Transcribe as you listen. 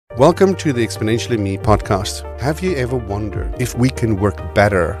Welcome to the Exponentially Me podcast. Have you ever wondered if we can work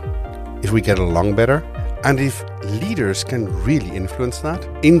better, if we get along better, and if leaders can really influence that?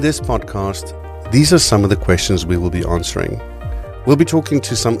 In this podcast, these are some of the questions we will be answering. We'll be talking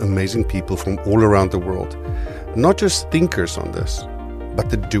to some amazing people from all around the world, not just thinkers on this,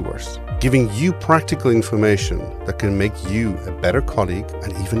 but the doers, giving you practical information that can make you a better colleague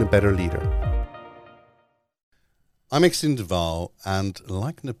and even a better leader. I'm Extin de Waal, and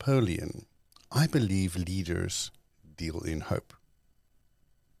like Napoleon, I believe leaders deal in hope.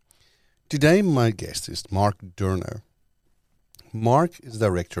 Today, my guest is Mark Durno. Mark is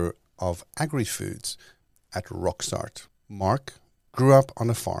director of agri-foods at Rockstart. Mark grew up on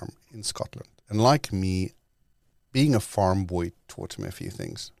a farm in Scotland, and like me, being a farm boy taught him a few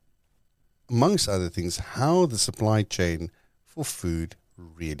things. Amongst other things, how the supply chain for food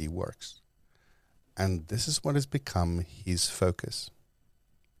really works. And this is what has become his focus.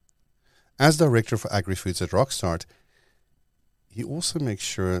 As director for agri-foods at Rockstart, he also makes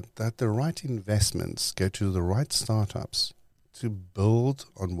sure that the right investments go to the right startups to build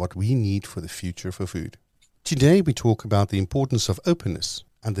on what we need for the future for food. Today we talk about the importance of openness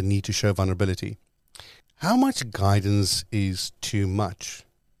and the need to show vulnerability. How much guidance is too much?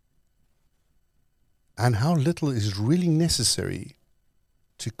 And how little is really necessary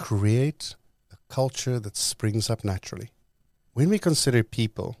to create culture that springs up naturally. When we consider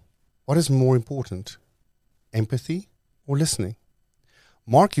people, what is more important, empathy or listening?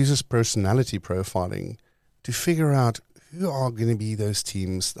 Mark uses personality profiling to figure out who are going to be those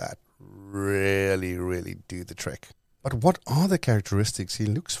teams that really do the trick. But what are the characteristics he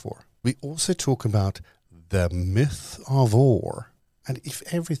looks for? We also talk about the myth of war and if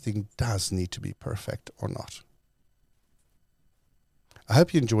everything does need to be perfect or not. I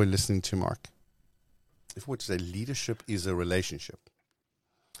hope you enjoy listening to Mark. If we were to say leadership is a relationship,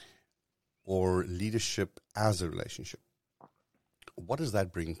 or leadership as a relationship, what does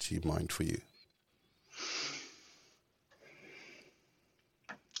that bring to mind for you?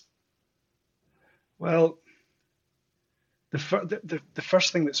 Well, the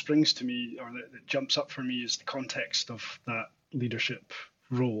first thing that springs to me, or that jumps up for me, is the context of that leadership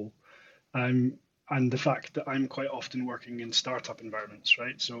role, and the fact that I'm quite often working in startup environments,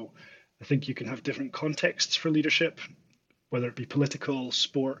 right? So I think you can have different contexts for leadership, whether it be political,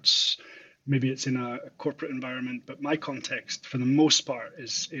 sports, maybe it's in a corporate environment, but my context for the most part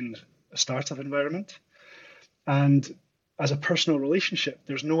is in a startup environment. And as a personal relationship,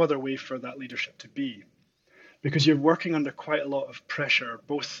 there's no other way for that leadership to be, because you're working under quite a lot of pressure,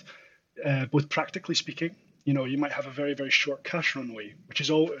 both practically speaking. You know, you might have a very short cash runway, which is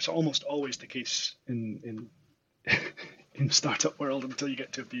it's almost always the case in in the startup world until you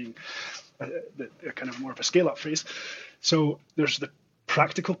get to being a kind of more of a scale-up phase. So there's the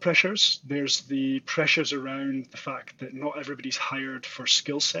practical pressures. There's the pressures around the fact that not everybody's hired for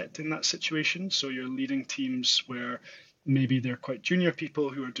skill set in that situation. So you're leading teams where maybe they're quite junior people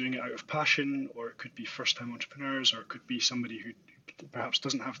who are doing it out of passion, or it could be first-time entrepreneurs, or it could be somebody who perhaps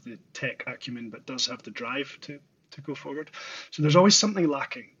doesn't have the tech acumen but does have the drive to go forward. So there's always something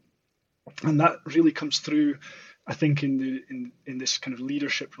lacking. And that really comes through, I think, in this kind of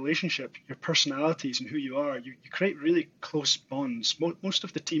leadership relationship. Your personalities and who you are, you create really close bonds. Most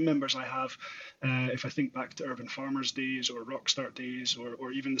of the team members I have, if I think back to Urban Farmers days or Rockstart days,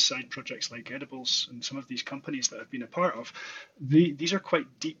 or even the side projects like Edibles and some of these companies that I've been a part of, these are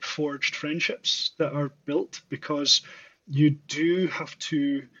quite deep forged friendships that are built because you do have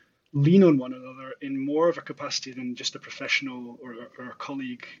to lean on one another in more of a capacity than just a professional or a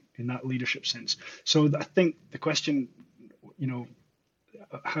colleague in that leadership sense. So I think the question, you know,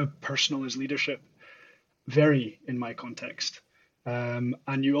 how personal is leadership, vary in my context. And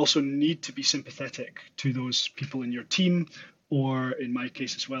you also need to be sympathetic to those people in your team, or in my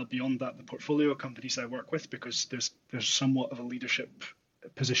case as well, beyond that, the portfolio companies I work with, because there's somewhat of a leadership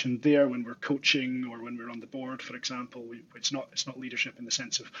position there when we're coaching or when we're on the board, for example. It's not leadership in the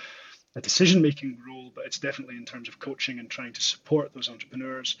sense of a decision-making role, but it's definitely in terms of coaching and trying to support those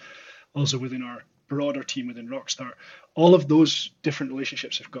entrepreneurs. Also within our broader team within Rockstart, all of those different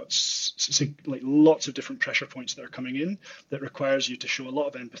relationships have got like lots of different pressure points that are coming in that requires you to show a lot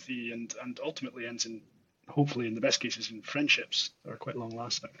of empathy and ultimately ends in, hopefully in the best cases, in friendships that are quite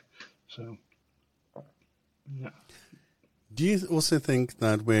long-lasting. So, yeah. Do you also think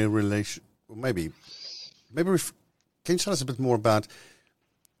that where maybe can you tell us a bit more about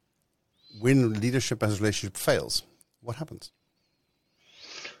when leadership as a relationship fails? What happens?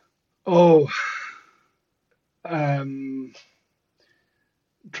 Oh,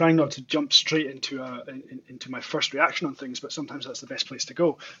 trying not to jump straight into my first reaction on things, but sometimes that's the best place to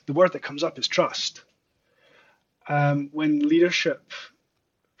go. The word that comes up is trust. When leadership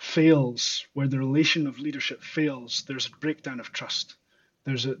fails, where the relation of leadership fails, there's a breakdown of trust.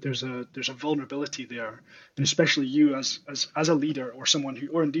 There's a vulnerability there, and especially you as a leader or someone who,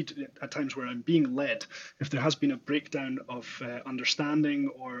 or indeed at times where I'm being led, if there has been a breakdown of understanding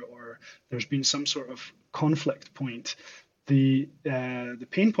or there's been some sort of conflict point, the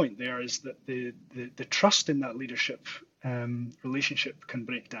pain point there is that the trust in that leadership relationship can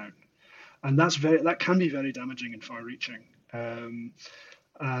break down, and that can be very damaging and far-reaching.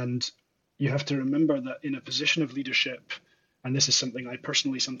 And you have to remember that in a position of leadership, and this is something I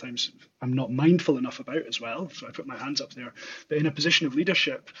personally sometimes I'm not mindful enough about as well, so I put my hands up there. But in a position of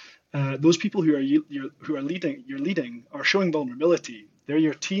leadership, those people who are leading are showing vulnerability. They're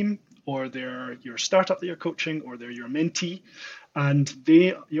your team, or they're your startup that you're coaching, or they're your mentee, and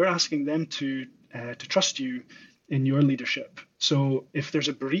you're asking them to trust you in your leadership. So if there's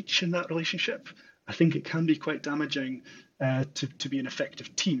a breach in that relationship, I think it can be quite damaging to be an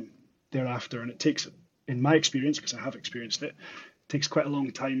effective team thereafter. And it takes, in my experience, because I have experienced it, takes quite a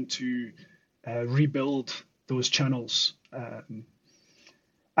long time to rebuild those channels. And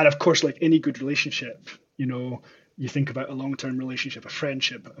of course, like any good relationship, you think about a long-term relationship, a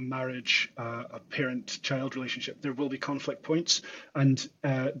friendship, a marriage, a parent-child relationship, there will be conflict points. And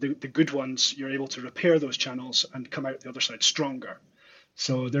the good ones, you're able to repair those channels and come out the other side stronger.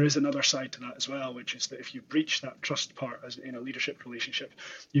 So there is another side to that as well, which is that if you breach that trust part as in a leadership relationship,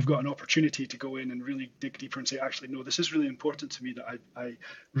 you've got an opportunity to go in and really dig deeper and say, actually, no, this is really important to me that I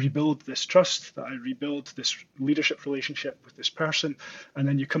rebuild this trust, that I rebuild this leadership relationship with this person. And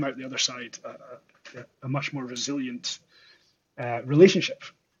then you come out the other side a much more resilient relationship,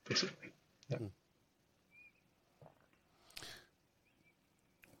 basically. Yeah.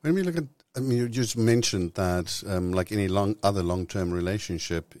 When we look at, you just mentioned that, like any other long-term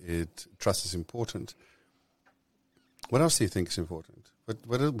relationship, trust is important. What else do you think is important?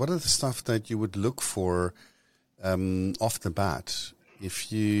 What are the stuff that you would look for off the bat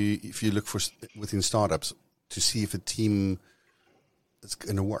if you look for within startups to see if a team is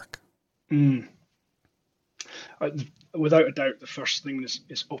going to work? Without a doubt, the first thing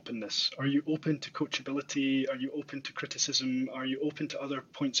is openness. Are you open to coachability? Are you open to criticism? Are you open to other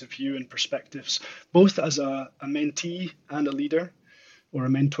points of view and perspectives, both as a mentee and a leader or a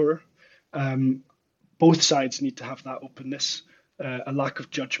mentor? Both sides need to have that openness, a lack of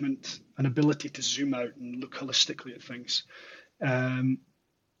judgment, an ability to zoom out and look holistically at things.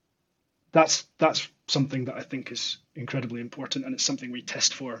 That's something that I think is incredibly important, and it's something we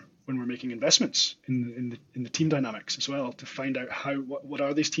test for when we're making investments in the team dynamics as well, to find out what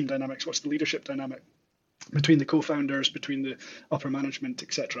are these team dynamics, what's the leadership dynamic between the co-founders, between the upper management,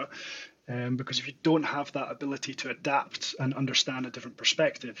 etc. Because if you don't have that ability to adapt and understand a different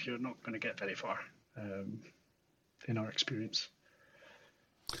perspective, you're not going to get very far, in our experience.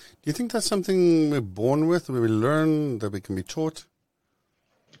 Do you think that's something we're born with, that we learn, that we can be taught?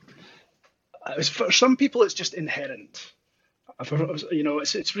 For some people, it's just inherent.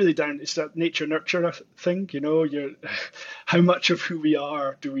 It's really down. It's that nature nurture thing. How much of who we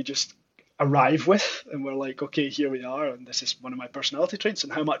are do we just arrive with, and we're like, okay, here we are, and this is one of my personality traits,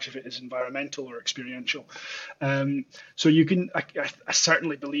 and how much of it is environmental or experiential. So I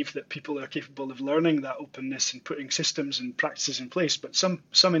certainly believe that people are capable of learning that openness and putting systems and practices in place, but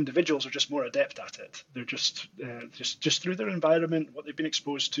some individuals are just more adept at it. They're just through their environment, what they've been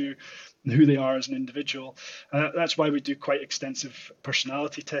exposed to, and who they are as an individual. That's why we do quite extensive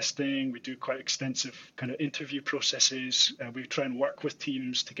personality testing. We do quite extensive kind of interview processes. We try and work with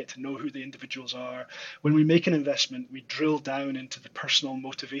teams to get to know who the individuals are. When we make an investment, we drill down into the personal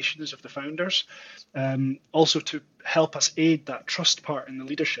motivations of the founders, also to help us aid that trust part in the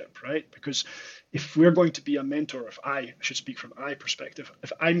leadership, right? Because if we're going to be a mentor, I should speak from I perspective,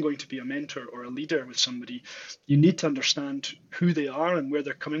 if I'm going to be a mentor or a leader with somebody, you need to understand who they are and where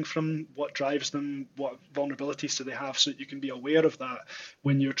they're coming from, what drives them, what vulnerabilities do they have, so that you can be aware of that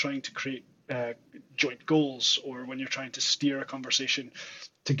when you're trying to create joint goals, or when you're trying to steer a conversation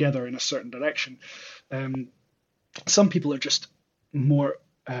together in a certain direction. Some people are just more,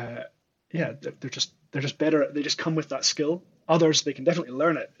 they're just better. They just come with that skill. Others, they can definitely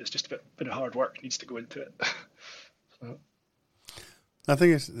learn it. It's just a bit of hard work needs to go into it. So. I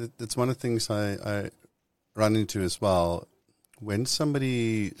think it's one of the things I run into as well. When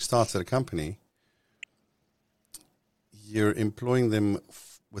somebody starts at a company, you're employing them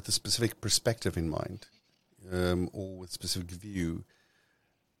with a specific perspective in mind, or with a specific view.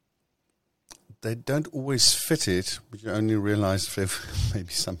 they don't always fit it, but you only realize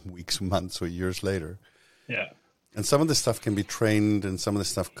maybe some weeks, months, or years later. Yeah. And some of the stuff can be trained and some of the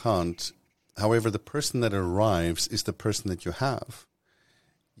stuff can't. However, the person that arrives is the person that you have.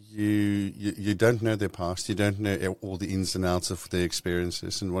 You don't know their past. You don't know all the ins and outs of their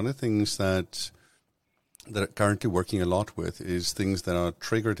experiences. And one of the things that I'm currently working a lot with is things that are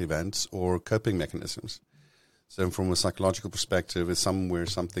triggered events or coping mechanisms. So from a psychological perspective, it's somewhere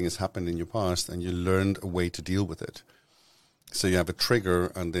something has happened in your past and you learned a way to deal with it. So you have a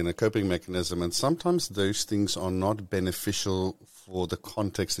trigger and then a coping mechanism. And sometimes those things are not beneficial for the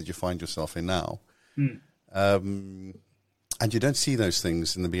context that you find yourself in now. And you don't see those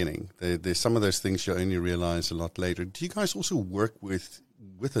things in the beginning. There's some of those things you only realize a lot later. Do you guys also work with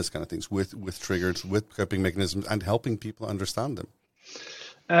those kind of things, with triggers, with coping mechanisms, and helping people understand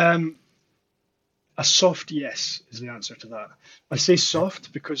them? A soft yes is the answer to that. I say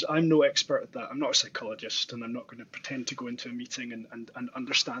soft because I'm no expert at that. I'm not a psychologist, and I'm not going to pretend to go into a meeting and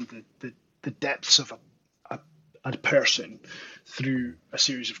understand the depths of a person through a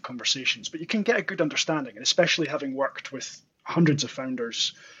series of conversations. But you can get a good understanding, and especially having worked with hundreds of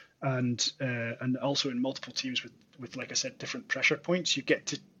founders and also in multiple teams with, like I said, different pressure points, you get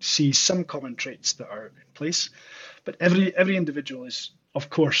to see some common traits that are in place. But every individual is, of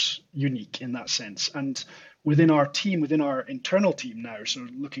course, unique in that sense. And within our team, within our internal team now, so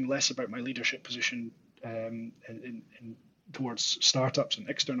looking less about my leadership position towards startups and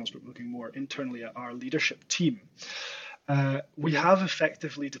externals, but looking more internally at our leadership team, we have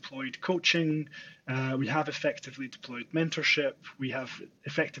effectively deployed coaching, we have effectively deployed mentorship, we have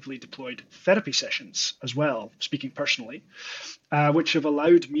effectively deployed therapy sessions as well, speaking personally, which have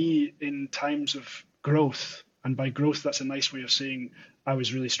allowed me in times of growth, and by growth, that's a nice way of saying I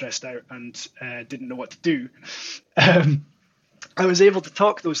was really stressed out and didn't know what to do. I was able to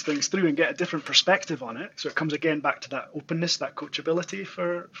talk those things through and get a different perspective on it. So it comes again back to that openness, that coachability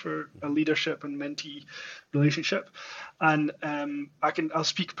for a leadership and mentee relationship. And I'll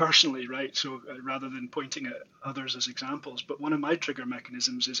speak personally, right? So rather than pointing at others as examples, but one of my trigger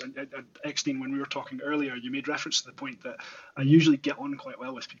mechanisms is, Eckstein, when we were talking earlier, you made reference to the point that I usually get on quite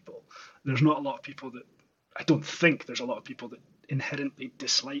well with people. There's not a lot of people that, I don't think there's a lot of people that inherently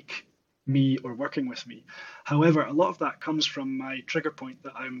dislike me or working with me. However, a lot of that comes from my trigger point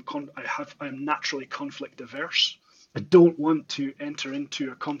that I'm naturally conflict averse. I don't want to enter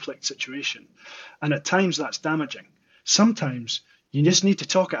into a conflict situation, and at times that's damaging. Sometimes you just need to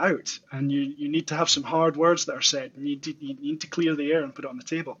talk it out, and you need to have some hard words that are said, and you need to clear the air and put it on the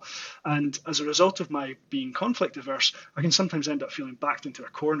table. And as a result of my being conflict averse, I can sometimes end up feeling backed into a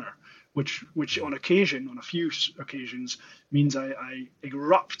corner, which on a few occasions, means I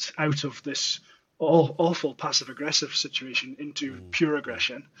erupt out of this awful passive aggressive situation into pure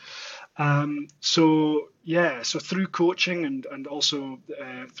aggression. So through coaching and also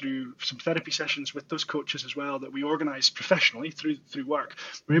through some therapy sessions with those coaches as well that we organize professionally through work,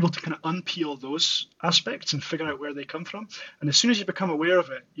 we're able to kind of unpeel those aspects and figure out where they come from. And as soon as you become aware of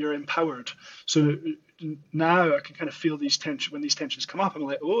it, you're empowered. So now I can kind of feel these tensions. When these tensions come up, I'm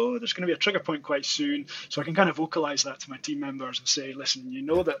like, oh, there's going to be a trigger point quite soon. So I can kind of vocalize that to my team members and say, listen, you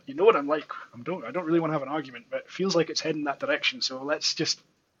know what I'm like. I don't really want to have an argument, but it feels like it's heading that direction. So let's just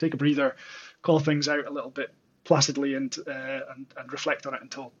take a breather, call things out a little bit placidly, and reflect on it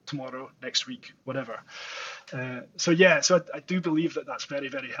until tomorrow, next week, whatever. So I do believe that that's very,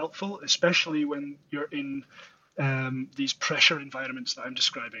 very helpful, especially when you're in these pressure environments that I'm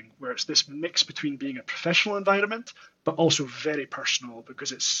describing, where it's this mix between being a professional environment but also very personal,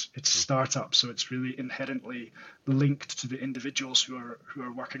 because it's startup, so it's really inherently linked to the individuals who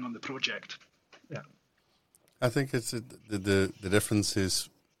are working on the project. Yeah, I think it's the difference is,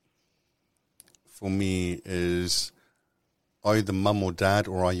 for me, is, are you the mum or dad,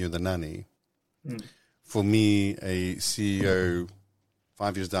 or are you the nanny? For me, a CEO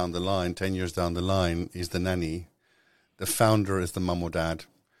 5 years down the line, 10 years down the line, is the nanny. The founder is the mum or dad.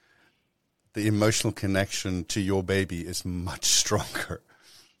 The emotional connection to your baby is much stronger.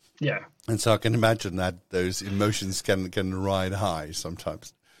 Yeah. And so I can imagine that those emotions can ride high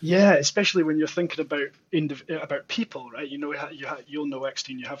sometimes. Yeah, especially when you're thinking about people, right? You'll know,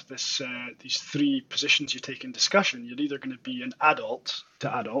 Eckstein, you have these three positions you take in discussion. You're either going to be an adult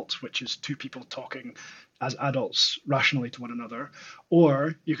to adult, which is two people talking as adults rationally to one another,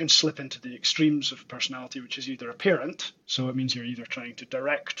 or you can slip into the extremes of personality, which is either a parent, so it means you're either trying to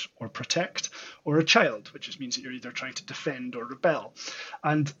direct or protect, or a child, which just means that you're either trying to defend or rebel.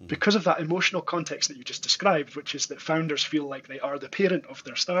 And because of that emotional context that you just described, which is that founders feel like they are the parent of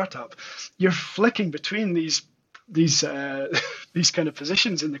their startup, you're flicking between these these these kind of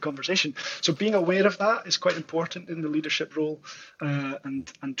positions in the conversation. So being aware of that is quite important in the leadership role,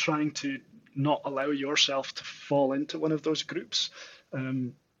 and trying to not allow yourself to fall into one of those groups.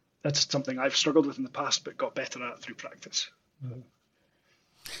 That's something I've struggled with in the past, but got better at through practice.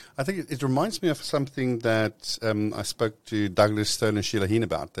 I think it reminds me of something that I spoke to Douglas Stone and Sheila Heen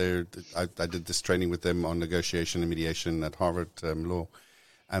about. I did this training with them on negotiation and mediation at Harvard Law,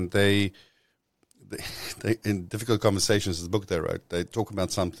 and they in Difficult Conversations, the book they wrote, they talk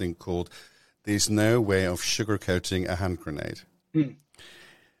about something called "There's no way of sugarcoating a hand grenade."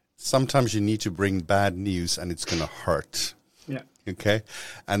 Sometimes you need to bring bad news, and it's going to hurt. Yeah. Okay,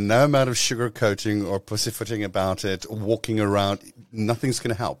 and no amount of sugarcoating or pussyfooting about it, walking around, nothing's going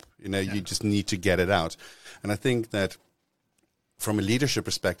to help. You just need to get it out. And I think that from a leadership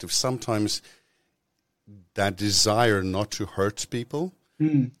perspective, sometimes that desire not to hurt people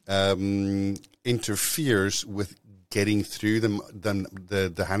interferes with getting through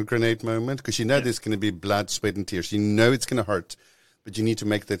the hand grenade moment, because there's going to be blood, sweat, and tears. It's going to hurt. But you need to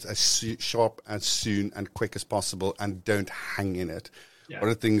make that as sharp, as soon, and quick as possible, and don't hang in it. Yeah. One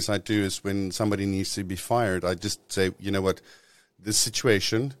of the things I do is when somebody needs to be fired, I just say, you know what, this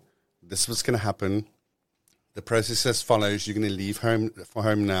situation, this is what's going to happen. The process as follows. You're going to leave for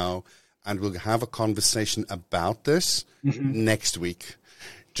home now, and we'll have a conversation about this next week.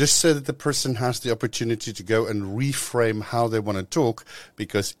 Just so that the person has the opportunity to go and reframe how they want to talk,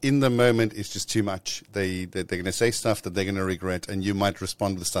 because in the moment it's just too much. They're going to say stuff that they're going to regret, and you might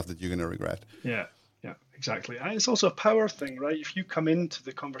respond with stuff that you're going to regret. Yeah, exactly. And it's also a power thing, right? If you come into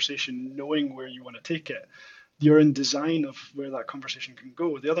the conversation knowing where you want to take it, you're in design of where that conversation can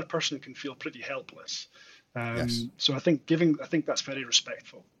go. The other person can feel pretty helpless. Yes. So I think that's very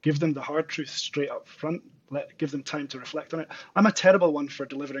respectful. Give them the hard truth straight up front. Give them time to reflect on it. I'm a terrible one for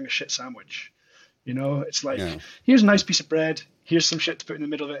delivering a shit sandwich. It's like, here's a nice piece of bread, here's some shit to put in the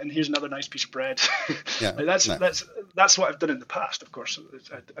middle of it, and here's another nice piece of bread. That's what I've done in the past. Of course,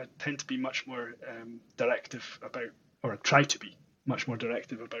 I tend to be much more directive about, or try to be much more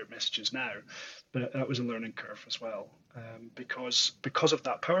directive about messages now. But that was a learning curve as well, because of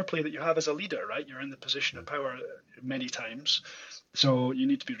that power play that you have as a leader, right? You're in the position of power many times, so you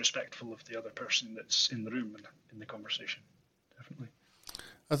need to be respectful of the other person that's in the room and in the conversation. Definitely.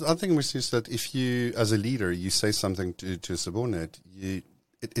 I think which is that if you, as a leader, you say something to a subordinate,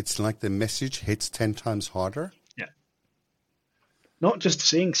 it's like the message hits 10 times harder. Yeah. Not just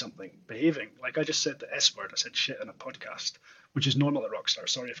saying something, behaving. Like I just said the S word, I said shit in a podcast, which is normal at Rockstar.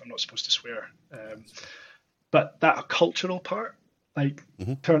 Sorry if I'm not supposed to swear. But that cultural part, like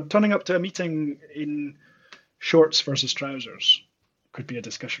turning up to a meeting in shorts versus trousers could be a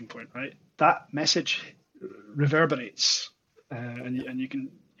discussion point, right? That message reverberates, and you can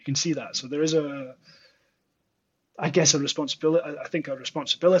see that. So there is a responsibility. I think a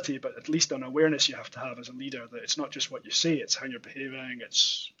responsibility, but at least an awareness you have to have as a leader that it's not just what you say; it's how you're behaving,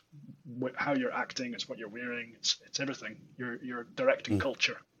 it's how you're acting, it's what you're wearing, it's everything. You're directing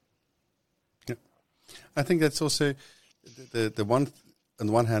culture. Yeah, I think that's also the one. On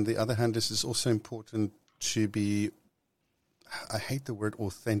the one hand, the other hand, this is also important to be. I hate the word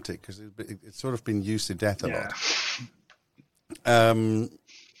authentic because it's sort of been used to death a lot.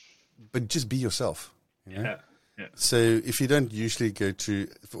 But just be yourself. Yeah. So if you don't usually go to,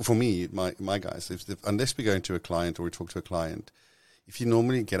 for me, my guys, unless we go into a client or we talk to a client, if you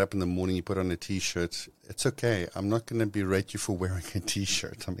normally get up in the morning, you put on a T-shirt, it's okay. I'm not going to berate you for wearing a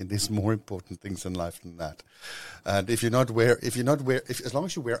T-shirt. I mean, there's more important things in life than that. And as long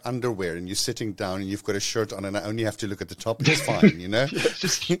as you wear underwear and you're sitting down and you've got a shirt on and I only have to look at the top, it's fine,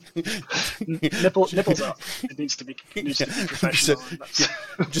 just nipples up. It needs to be professional. So,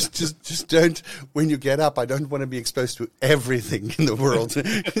 just don't. When you get up, I don't want to be exposed to everything in the world.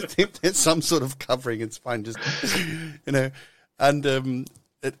 If there's some sort of covering, it's fine. Just And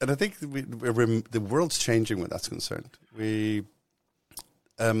I think the world's changing where that's concerned. We,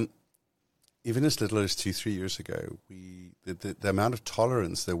 even as little as 2-3 years ago, the amount of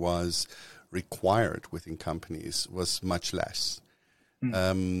tolerance there was required within companies was much less.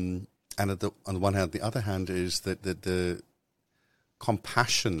 And on the one hand, the other hand is that the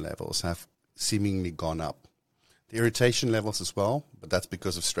compassion levels have seemingly gone up. The irritation levels as well, but that's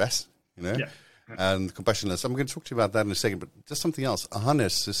because of stress, Yeah. And compassionless. I'm going to talk to you about that in a second, but just something else.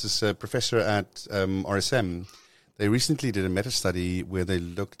 Hannes, this is a professor at RSM. They recently did a meta-study where they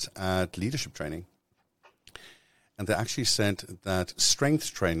looked at leadership training. And they actually said that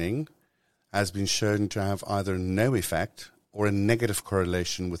strength training has been shown to have either no effect or a negative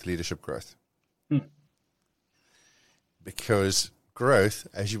correlation with leadership growth. Because growth,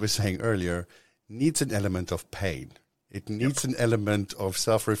 as you were saying earlier, needs an element of pain. It needs an element of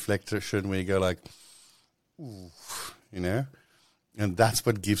self-reflection where you go like, ooh, and that's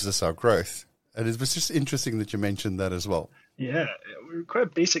what gives us our growth. And it was just interesting that you mentioned that as well. Yeah, we're quite a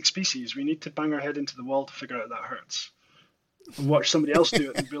basic species. We need to bang our head into the wall to figure out that hurts. And watch somebody else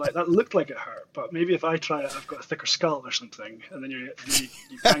do it and be like, that looked like it hurt, but maybe if I try it, I've got a thicker skull or something. And then you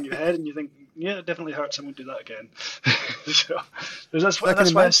bang your head and you think, yeah, it definitely hurts. I won't do that again. So that's why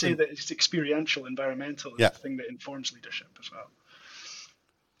I say that it's experiential, environmental, is the thing that informs leadership as well.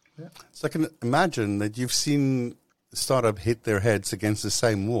 Yeah. So I can imagine that you've seen a startup hit their heads against the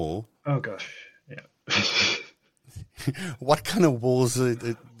same wall. Oh gosh, yeah. What kind of walls are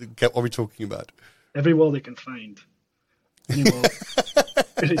we talking about? Every wall they can find. And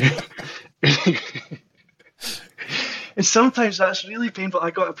sometimes that's really painful.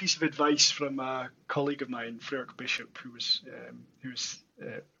 I got a piece of advice from a colleague of mine, Frederick Bishop, who was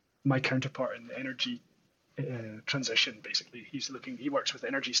my counterpart in the energy transition. Basically, he works with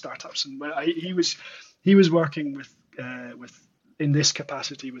energy startups, and he was working with in this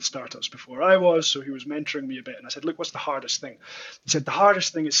capacity with startups before I was, so he was mentoring me a bit. And I said, look, what's the hardest thing? He said, the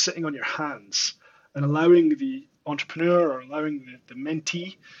hardest thing is sitting on your hands and allowing the entrepreneur or allowing the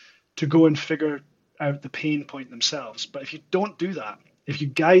mentee to go and figure out the pain point themselves. But if you don't do that, if you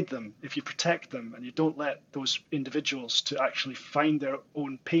guide them, if you protect them, and you don't let those individuals to actually find their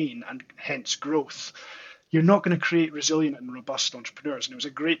own pain and hence growth, you're not going to create resilient and robust entrepreneurs. And it was a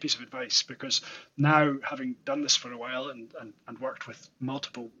great piece of advice, because now, having done this for a while and worked with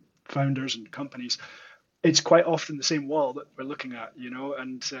multiple founders and companies, it's quite often the same wall that we're looking at,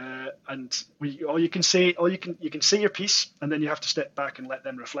 and you can say your piece, and then you have to step back and let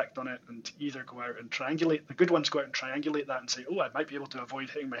them reflect on it, and either go out and triangulate. The good ones go out and triangulate that and say, oh, I might be able to avoid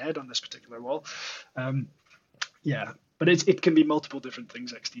hitting my head on this particular wall. But it can be multiple different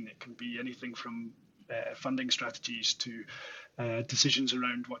things, Extine. It can be anything from funding strategies to decisions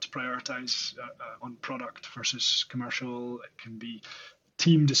around what to prioritize on product versus commercial. It can be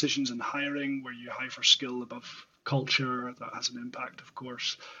team decisions and hiring, where you hire for skill above culture. That has an impact, of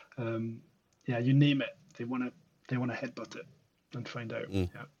course. You name it. They want to headbutt it and find out. Do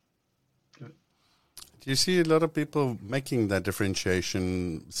you see a lot of people making that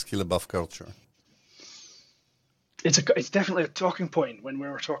differentiation, skill above culture? It's definitely a talking point when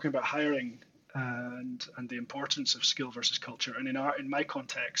we're talking about hiring and the importance of skill versus culture. And in my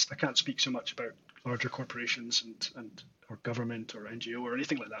context, I can't speak so much about larger corporations and or government or NGO or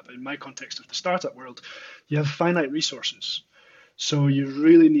anything like that. But in my context of the startup world, you have finite resources. So you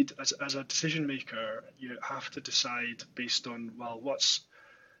really need, as a decision maker, you have to decide based on, well, what's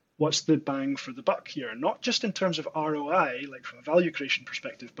the bang for the buck here? Not just in terms of ROI, like from a value creation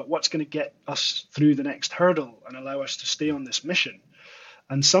perspective, but what's going to get us through the next hurdle and allow us to stay on this mission.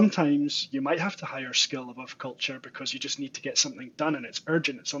 And sometimes you might have to hire skill above culture because you just need to get something done and it's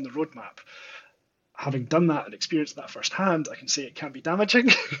urgent, it's on the roadmap. Having done that and experienced that firsthand, I can say it can be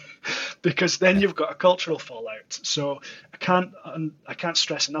damaging because then you've got a cultural fallout. So I can't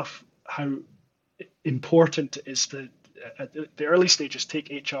stress enough how important it is to, at the early stages,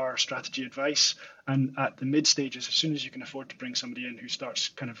 take HR strategy advice, and at the mid stages, as soon as you can afford to bring somebody in who starts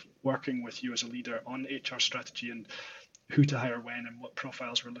kind of working with you as a leader on HR strategy and who to hire when and what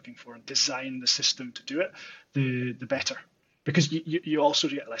profiles we're looking for, and design the system to do it, the better. Because you also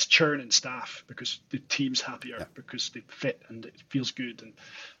get less churn in staff because the team's happier, because they fit and it feels good. And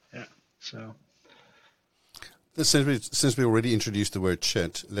so. Since we already introduced the word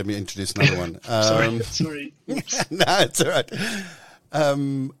shit, let me introduce another one. Sorry. No, it's all right.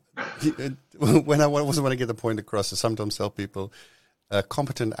 When I want to get the point across, I sometimes tell people a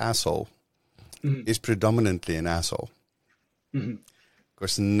competent asshole is predominantly an asshole. Mm-hmm. Of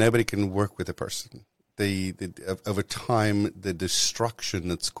course, nobody can work with a person. Over time, the destruction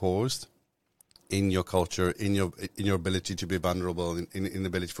that's caused in your culture, in your ability to be vulnerable, in the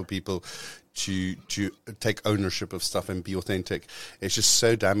ability for people to take ownership of stuff and be authentic, it's just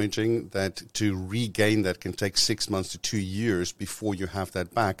so damaging that to regain that can take 6 months to 2 years before you have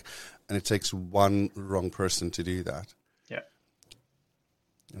that back, and it takes one wrong person to do that. Yeah.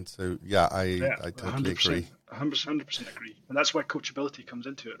 And so, I totally agree. 100% agree, and that's why coachability comes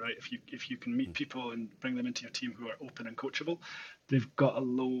into it, right? If you can meet people and bring them into your team who are open and coachable, they've got a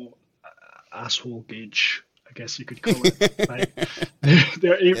low asshole gauge, I guess you could call it. Right?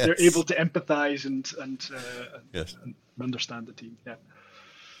 They're able to empathize and understand the team. Yeah.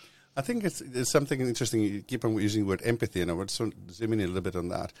 I think it's something interesting. You keep on using the word empathy, and I would zoom in a little bit on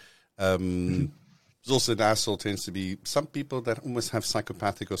that. There's also an asshole tends to be some people that almost have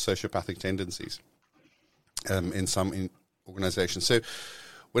psychopathic or sociopathic tendencies in some organizations. So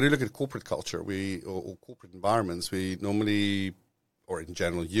when you look at corporate culture, or corporate environments, we normally, or in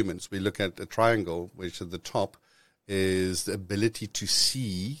general humans, we look at a triangle, which at the top is the ability to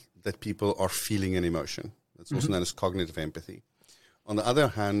see that people are feeling an emotion. That's also known as cognitive empathy. On the other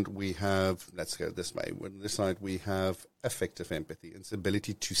hand, we have, let's go this way. On this side, we have affective empathy. It's the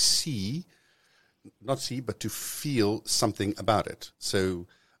ability to see, not see, but to feel something about it. So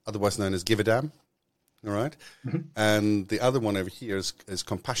otherwise known as give a damn. All right. And the other one over here is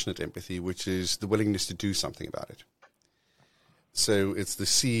compassionate empathy, which is the willingness to do something about it. So it's the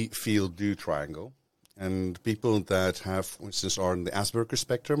see, feel, do triangle. And people that have, for instance, are on the Asperger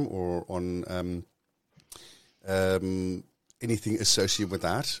spectrum or on anything associated with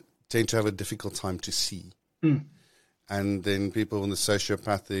that tend to have a difficult time to see. And then people in the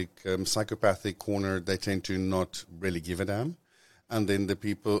sociopathic, psychopathic corner, they tend to not really give a damn. And then the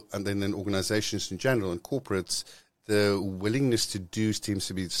people, and then in organizations in general and corporates, the willingness to do seems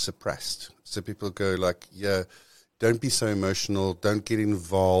to be suppressed. So people go like, yeah, don't be so emotional, don't get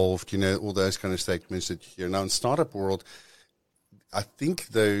involved, all those kind of statements that you hear. Now in startup world, I think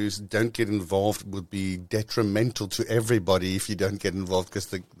those don't get involved would be detrimental to everybody if you don't get involved, because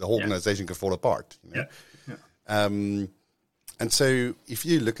the whole organization could fall apart. And so if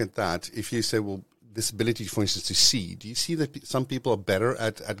you look at that, if you say, well, this ability, for instance, to see, do you see that some people are better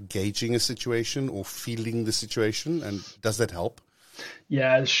at gauging a situation or feeling the situation? And does that help?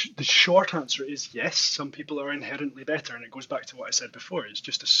 Yeah, the short answer is yes. Some people are inherently better. And it goes back to what I said before. It's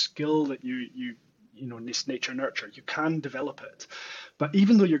just a skill that you this nature nurture. You can develop it. But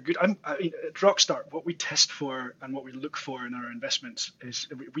even though you're good, at Rockstart, what we test for and what we look for in our investments is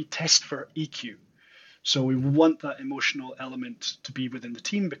we test for EQ. So we want that emotional element to be within the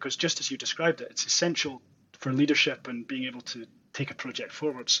team, because just as you described it, it's essential for leadership and being able to take a project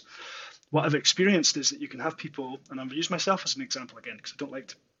forwards. What I've experienced is that you can have people, and I'll use myself as an example again, because I don't like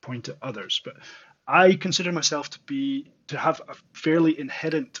to point at others, but I consider myself to have a fairly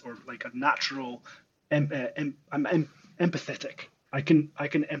inherent or like a natural, I'm empathetic. I can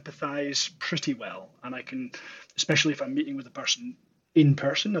empathize pretty well, and I can, especially if I'm meeting with a person in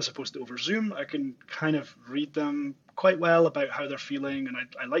person as opposed to over Zoom, I can kind of read them quite well about how they're feeling, and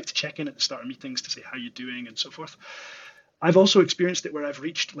I like to check in at the start of meetings to say how you're doing and so forth. I've also experienced it where I've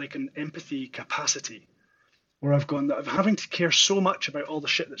reached like an empathy capacity, where I've gone that I'm having to care so much about all the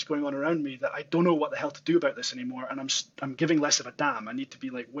shit that's going on around me that I don't know what the hell to do about this anymore, and I'm giving less of a damn. I need to be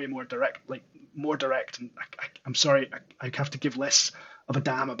like way more direct, and I'm sorry, I have to give less of a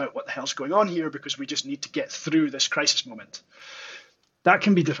damn about what the hell's going on here, because we just need to get through this crisis moment. That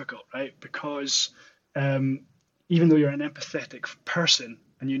can be difficult, right? Because even though you're an empathetic person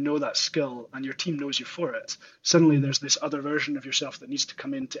and you know that skill and your team knows you for it, suddenly there's this other version of yourself that needs to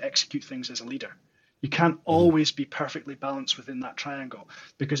come in to execute things as a leader. You can't always be perfectly balanced within that triangle,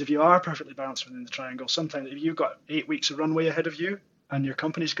 because if you are perfectly balanced within the triangle, sometimes if you've got 8 weeks of runway ahead of you and your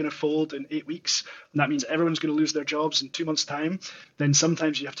company's going to fold in 8 weeks, and that means everyone's going to lose their jobs in 2 months' time, then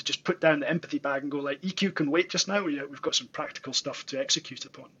sometimes you have to just put down the empathy bag and go like, EQ can wait just now. We've got some practical stuff to execute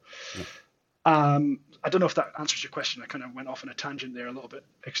upon. Yeah. I don't know if that answers your question. I kind of went off on a tangent there a little bit,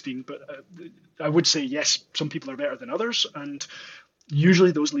 Extine, but I would say yes, some people are better than others, and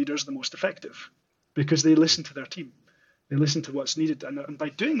usually those leaders are the most effective because they listen to their team. They listen to what's needed. And by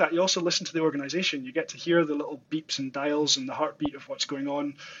doing that, you also listen to the organization. You get to hear the little beeps and dials and the heartbeat of what's going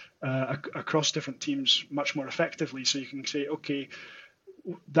on across different teams much more effectively. So you can say, okay,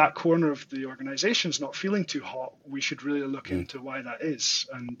 that corner of the organization is not feeling too hot. We should really look into why that is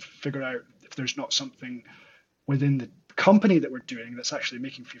and figure out if there's not something within the company that we're doing that's actually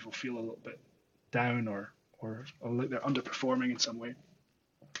making people feel a little bit down or like they're underperforming in some way.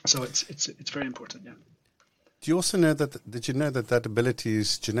 So it's very important, yeah. Do you also know that? Did you know that ability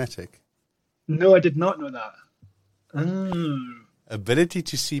is genetic? No, I did not know that. Oh. Ability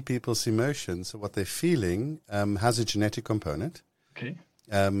to see people's emotions, what they're feeling, has a genetic component. Okay.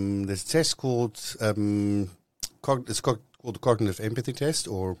 There's a test called the cognitive empathy test,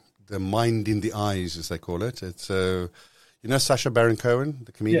 or the mind in the eyes, as they call it. It's Sacha Baron Cohen,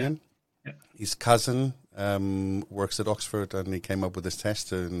 the comedian. Yeah. His cousin works at Oxford, and he came up with this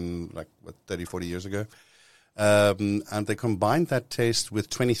test in 30, 40 years ago. And they combined that test with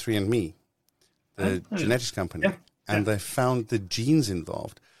 23andMe, the genetics company, and they found the genes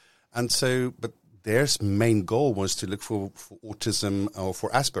involved. And so, but their main goal was to look for autism or for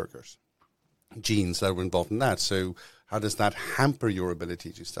Asperger's genes that were involved in that. So how does that hamper your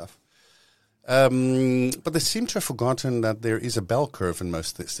ability to stuff? But they seem to have forgotten that there is a bell curve in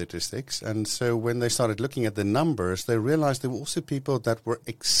most statistics. And so when they started looking at the numbers, they realized there were also people that were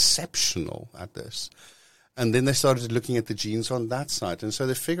exceptional at this. And then they started looking at the genes on that side. And so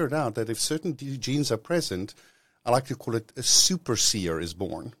they figured out that if certain genes are present, I like to call it a super seer is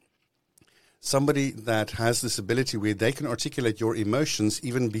born. Somebody that has this ability where they can articulate your emotions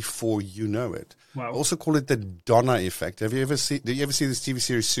even before you know it. Wow. I also call it the Donna effect. Did you ever see this TV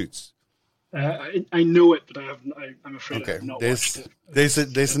series Suits? I know it, but I'm afraid I have not watched it.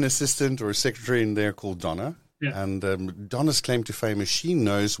 There's an assistant or a secretary in there called Donna. Yeah. And Donna's claim to fame is she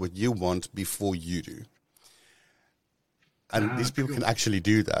knows what you want before you do. And these people can actually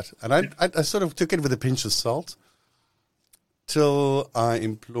do that. And I sort of took it with a pinch of salt till I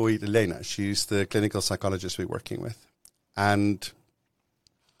employed Elena. She's the clinical psychologist we're working with. And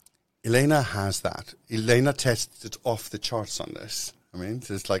Elena has that. Elena tested off the charts on this. I mean,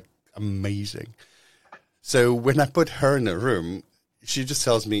 it's like amazing. So when I put her in a room, she just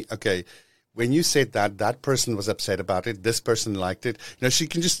tells me, okay, when you said that person was upset about it, this person liked it. You know, she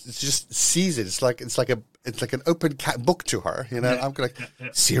can just sees it. It's like an open book to her. You know, I'm like,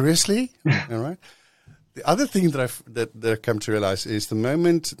 seriously, all right. The other thing that I come to realize is the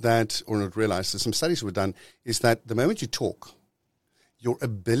moment that, or not realize, there's some studies were done, is that the moment you talk, your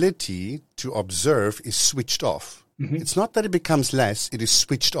ability to observe is switched off. Mm-hmm. It's not that it becomes less; it is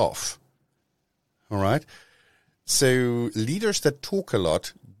switched off. All right. So leaders that talk a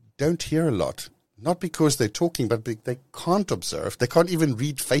lot don't hear a lot, not because they're talking, but they can't observe. They can't even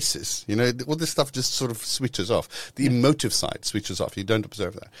read faces. You know, all this stuff just sort of switches off. The emotive side switches off. You don't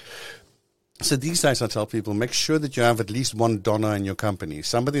observe that. So these days I tell people, make sure that you have at least one Donna in your company.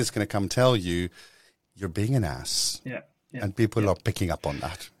 Somebody that's going to come tell you, you're being an ass. Yeah. And people are picking up on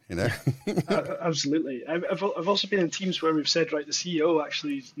that, you know. Absolutely. I've also been in teams where we've said, right, the CEO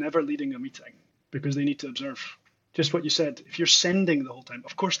actually is never leading a meeting because they need to observe. Just what you said, if you're sending the whole time,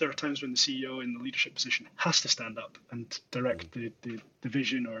 of course there are times when the CEO in the leadership position has to stand up and direct the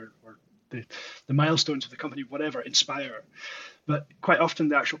vision or the milestones of the company, whatever, inspire. But quite often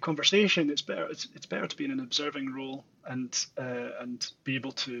the actual conversation, it's better to be in an observing role and be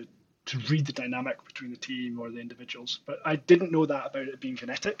able to read the dynamic between the team or the individuals. But I didn't know that about it being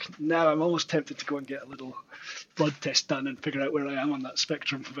genetic. Now I'm almost tempted to go and get a little blood test done and figure out where I am on that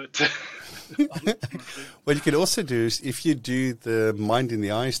spectrum. But what you can also do is if you do the mind in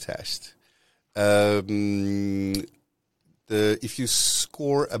the eyes test, if you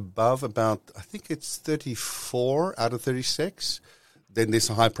score above about, I think it's 34 out of 36, then there's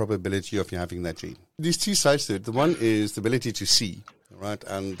a high probability of you having that gene. There's two sides to it. The one is the ability to see, right,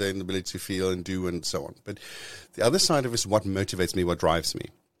 and then the ability to feel and do and so on. But the other side of it is what motivates me, what drives me.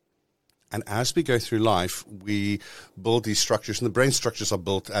 And as we go through life, we build these structures, and the brain structures are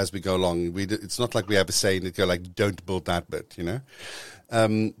built as we go along. It's not like we have a saying that go like, don't build that bit, you know.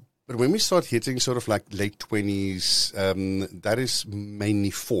 But when we start hitting sort of like late 20s, that is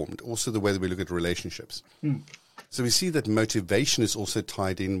mainly formed. Also the way that we look at relationships. Mm. So we see that motivation is also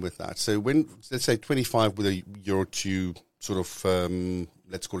tied in with that. So when, let's say 25 with a year or two sort of,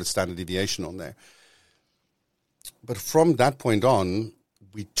 let's call it standard deviation on there. But from that point on,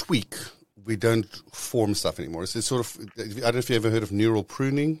 we tweak. We don't form stuff anymore. It's sort of, I don't know if you ever heard of neural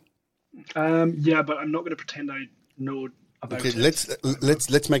pruning. Yeah, but I'm not going to pretend I know about it.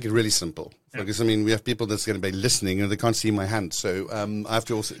 Let's make it really simple. Yeah. Because, I mean, we have people that's going to be listening and they can't see my hand. So I have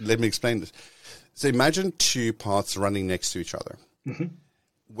to also, let me explain this. So imagine two paths running next to each other. Mm-hmm.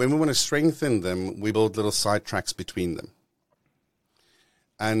 When we want to strengthen them, we build little side tracks between them.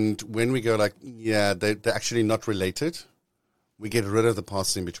 And when we go like, yeah, they're actually not related, we get rid of the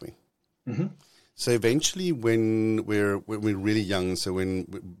paths in between. Mm-hmm. So eventually when we're really young, so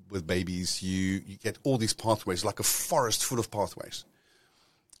when with babies, you get all these pathways, like a forest full of pathways.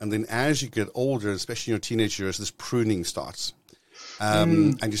 And then as you get older, especially in your teenage years, this pruning starts.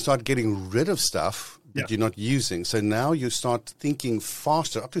 And you start getting rid of stuff that you're not using. So now you start thinking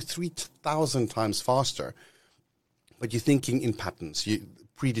faster, up to 3,000 times faster. But you're thinking in patterns,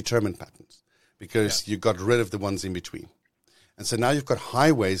 predetermined patterns, because you got rid of the ones in between. And so now you've got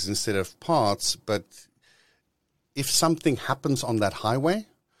highways instead of paths, but if something happens on that highway,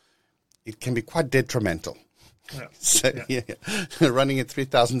 it can be quite detrimental. Yeah. So running at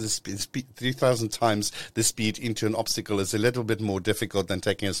 3,000 times the speed into an obstacle is a little bit more difficult than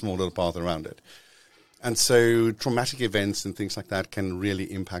taking a small little path around it. And so traumatic events and things like that can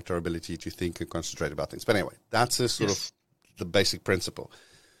really impact our ability to think and concentrate about things. But anyway, that's a sort of the basic principle.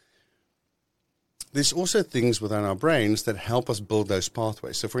 There's also things within our brains that help us build those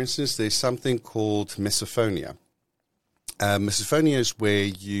pathways. So, for instance, there's something called misophonia. Misophonia is where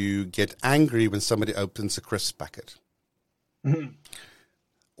you get angry when somebody opens a crisp packet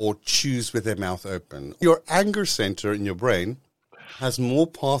or chews with their mouth open. Your anger center in your brain has more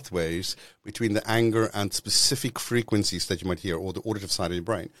pathways between the anger and specific frequencies that you might hear, or the auditive side of your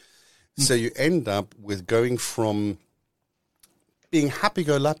brain. So you end up with going from being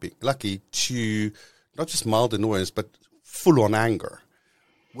happy-go-lucky to not just mild annoyance, but full-on anger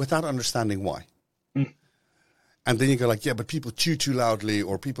without understanding why. And then you go like, yeah, but people chew too loudly,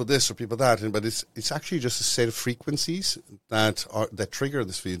 or people this, or people that. But it's actually just a set of frequencies that trigger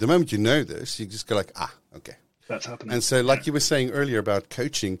this for you. The moment you know this, you just go like, okay. That's happening. And so like you were saying earlier about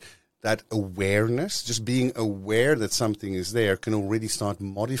coaching, that awareness, just being aware that something is there, can already start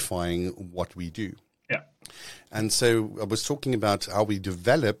modifying what we do. Yeah. And so I was talking about how we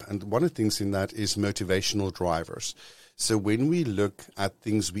develop, and one of the things in that is motivational drivers. So when we look at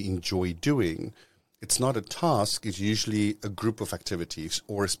things we enjoy doing, it's not a task, it's usually a group of activities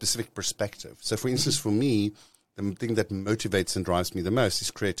or a specific perspective. So for instance, for me, the thing that motivates and drives me the most is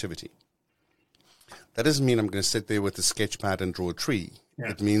creativity. That doesn't mean I'm going to sit there with a sketch pad and draw a tree.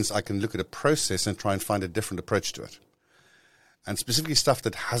 Yeah. It means I can look at a process and try and find a different approach to it. And specifically stuff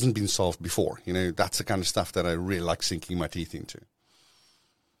that hasn't been solved before. That's the kind of stuff that I really like sinking my teeth into.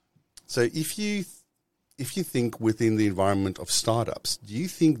 So if you think within the environment of startups, do you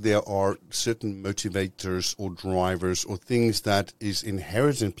think there are certain motivators or drivers or things that is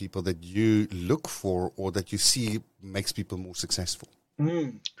inherent in people that you look for or that you see makes people more successful?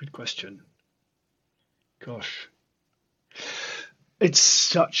 Good question. Gosh. It's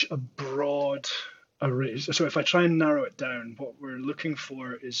such a broad array. So if I try and narrow it down, what we're looking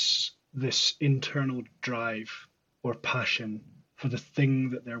for is this internal drive or passion for the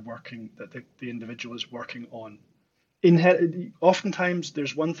thing that the individual is working on. Oftentimes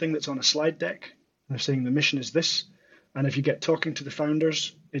there's one thing that's on a slide deck, and they're saying the mission is this, and if you get talking to the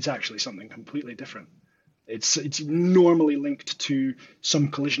founders, it's actually something completely different. It's normally linked to some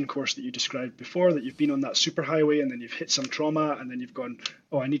collision course that you described before, that you've been on that superhighway and then you've hit some trauma and then you've gone,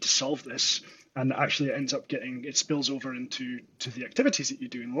 I need to solve this. And actually it ends up it spills over into the activities that you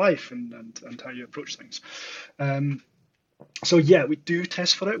do in life and how you approach things. So yeah, we do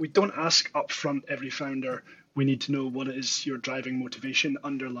test for it. We don't ask up front every founder, we need to know what it is your driving motivation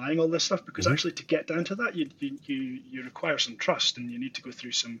underlying all this stuff, because actually to get down to that, you require some trust, and you need to go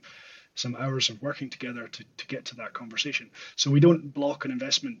through some hours of working together to get to that conversation. So we don't block an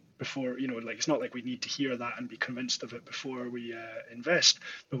investment before, it's not like we need to hear that and be convinced of it before we invest.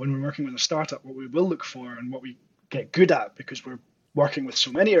 But when we're working with a startup, what we will look for and what we get good at, because we're working with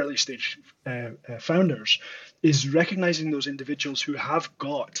so many early stage founders, is recognizing those individuals who have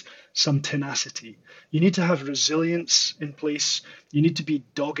got some tenacity. You need to have resilience in place. You need to be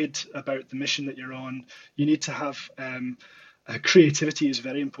dogged about the mission that you're on. You need to have creativity is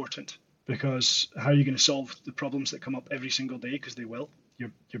very important, because how are you going to solve the problems that come up every single day? Because they will.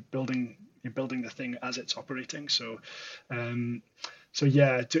 You're building the thing as it's operating. So we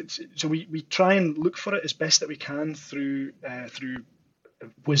try and look for it as best that we can through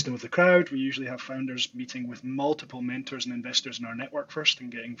wisdom of the crowd. We usually have founders meeting with multiple mentors and investors in our network first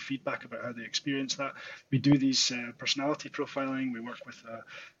and getting feedback about how they experience that. We do these personality profiling. We work with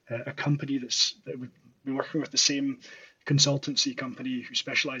a company that we've been working with, the same consultancy company who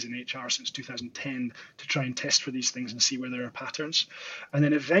specialize in HR since 2010, to try and test for these things and see where there are patterns. And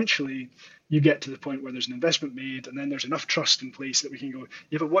then eventually you get to the point where there's an investment made, and then there's enough trust in place that we can go,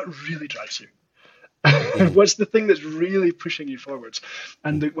 yeah, but what really drives you? What's the thing that's really pushing you forwards?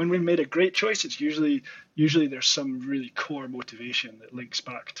 And when we've made a great choice, it's usually there's some really core motivation that links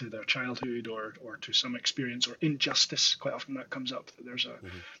back to their childhood or to some experience or injustice. Quite often that comes up, that there's a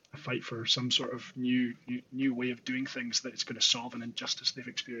fight for some sort of new way of doing things that is going to solve an injustice they've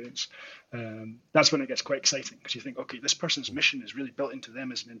experienced. That's when it gets quite exciting, because you think, okay, this person's mission is really built into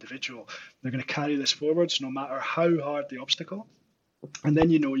them as an individual. They're going to carry this forwards no matter how hard the obstacle. And then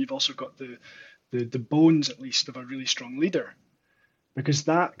you've also got the bones, at least, of a really strong leader, because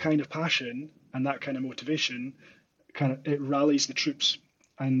that kind of passion and that kind of motivation it rallies the troops,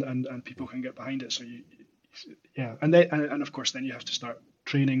 and people can get behind it. So and of course then you have to start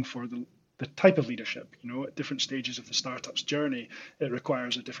training for the type of leadership. At different stages of the startup's journey, it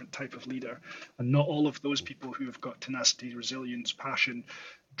requires a different type of leader, and not all of those people who have got tenacity, resilience, passion,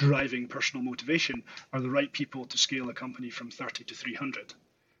 driving personal motivation are the right people to scale a company from 30 to 300.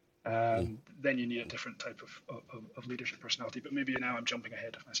 Then you need a different type of leadership personality. But maybe now I'm jumping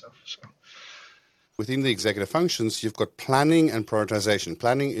ahead of myself. So, within the executive functions, you've got planning and prioritization.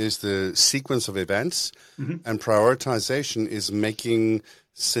 Planning is the sequence of events, and prioritization is making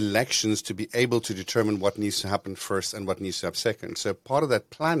selections to be able to determine what needs to happen first and what needs to happen second. So part of that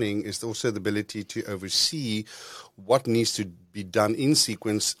planning is also the ability to oversee what needs to be done in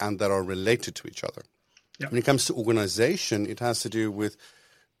sequence and that are related to each other. Yeah. When it comes to organization, it has to do with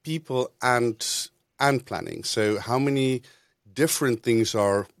people and planning. So how many different things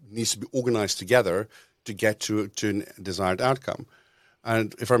needs to be organized together to get to a desired outcome?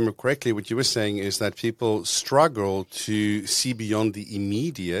 And if I remember correctly, what you were saying is that people struggle to see beyond the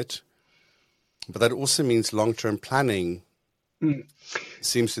immediate, but that also means long-term planning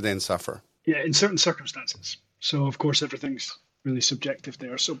seems to then suffer. Yeah, in certain circumstances. So of course everything's really subjective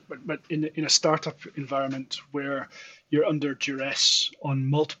there. So, but in a startup environment where you're under duress on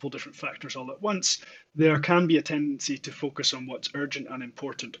multiple different factors all at once, there can be a tendency to focus on what's urgent and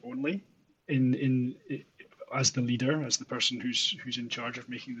important only. As the leader, as the person who's in charge of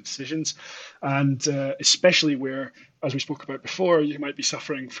making the decisions, and especially where, as we spoke about before, you might be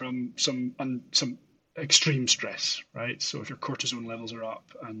suffering from some extreme stress, right? So if your cortisone levels are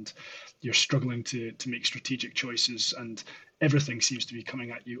up and you're struggling to make strategic choices and everything seems to be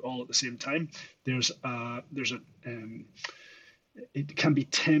coming at you all at the same time, it can be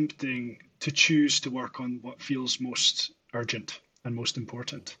tempting to choose to work on what feels most urgent and most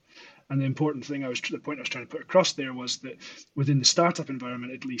important. And the important thing the point I was trying to put across there was that within the startup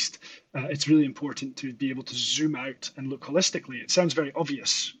environment, at least, it's really important to be able to zoom out and look holistically. It sounds very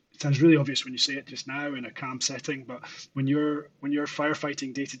obvious. It sounds really obvious when you say it just now in a calm setting, but when you're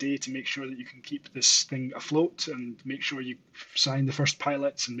firefighting day to day to make sure that you can keep this thing afloat and make sure you sign the first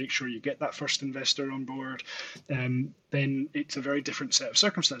pilots and make sure you get that first investor on board, then it's a very different set of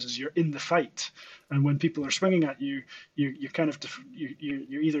circumstances. You're in the fight, and when people are swinging at you, you're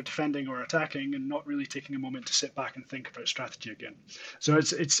either defending or attacking, and not really taking a moment to sit back and think about strategy again. So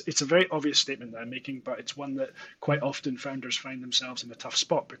it's a very obvious statement that I'm making, but it's one that quite often founders find themselves in a tough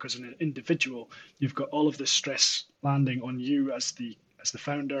spot, because in an individual, you've got all of this stress landing on you as the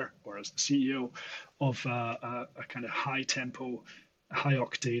founder or as the CEO of a kind of high tempo, high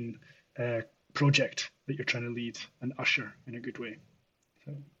octane project that you're trying to lead and usher in a good way.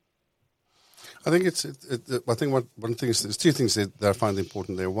 So. I think I think one thing is, there's two things that I find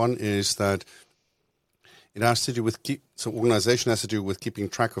important there. One is that it has to do with so organization has to do with keeping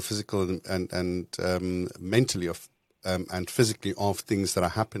track of physical and mentally of and physically of things that are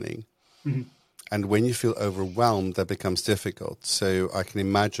happening. Mm-hmm. And when you feel overwhelmed, that becomes difficult. So I can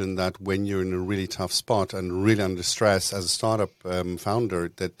imagine that when you're in a really tough spot and really under stress as a startup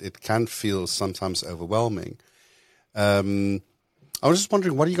founder, that it can feel sometimes overwhelming. I was just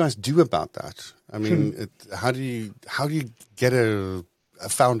wondering, what do you guys do about that? I mean, how do you get a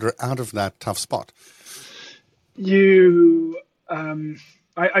founder out of that tough spot?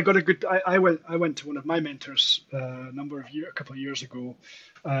 I got a good. I went to one of my mentors a couple of years ago,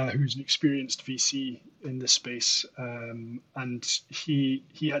 who's an experienced VC in this space, and he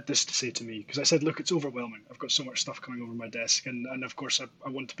had this to say to me, because I said, look, it's overwhelming. I've got so much stuff coming over my desk, and of course I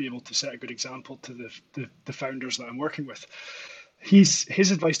want to be able to set a good example to the founders that I'm working with.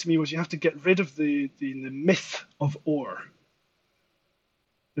 His advice to me was, you have to get rid of the myth of or.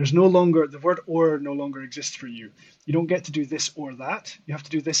 There's no longer, the word or no longer exists for you. You don't get to do this or that. You have to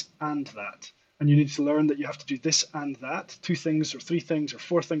do this and that. And you need to learn that you have to do this and that, 2 things or 3 things or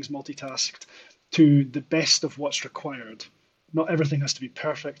 4 things multitasked to the best of what's required. Not everything has to be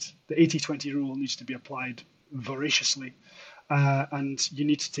perfect. The 80-20 rule needs to be applied voraciously. And you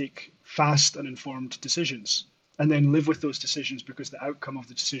need to take fast and informed decisions. And then live with those decisions, because the outcome of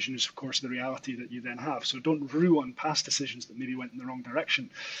the decision is, of course, the reality that you then have. So don't rue on past decisions that maybe went in the wrong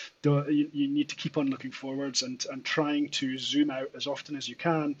direction. You need to keep on looking forwards and trying to zoom out as often as you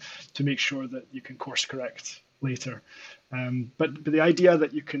can to make sure that you can course correct later. But the idea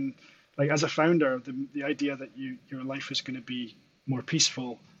that you can, like as a founder, the idea that your life is going to be more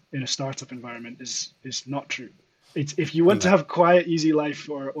peaceful in a startup environment is not true. If you want to have quiet, easy life,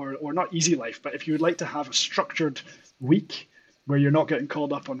 or not easy life, but if you would like to have a structured week where you're not getting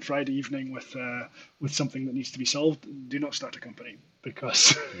called up on Friday evening with something that needs to be solved, do not start a company,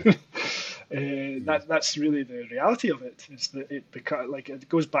 because that's really the reality of it. Is that it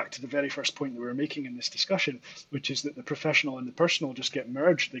goes back to the very first point that we were making in this discussion, which is that the professional and the personal just get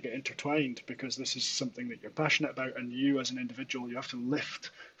merged, they get intertwined, because this is something that you're passionate about, and you as an individual, you have to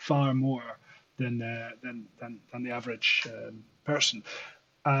lift far more than the average person.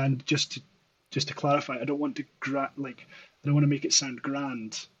 And just to clarify, I don't want to make it sound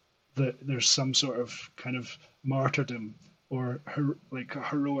grand that there's some sort of kind of martyrdom or like a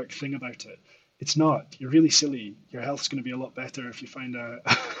heroic thing about it. It's not. You're really silly. Your health's going to be a lot better if you find a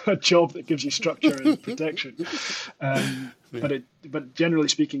job that gives you structure and protection. But generally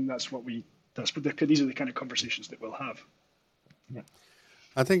speaking, these are the kind of conversations that we'll have. Yeah.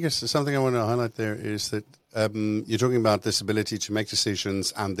 I think it's something I want to highlight there is that you're talking about this ability to make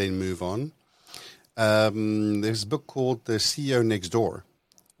decisions and then move on. There's a book called The CEO Next Door,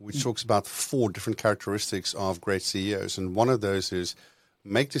 which talks about 4 different characteristics of great CEOs. And one of those is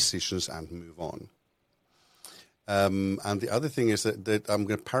make decisions and move on. And the other thing is that I'm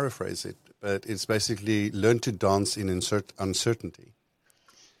going to paraphrase it, but it's basically learn to dance in uncertainty.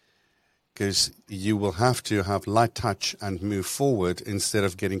 Because you will have to have light touch and move forward instead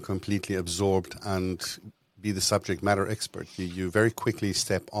of getting completely absorbed and be the subject matter expert. You very quickly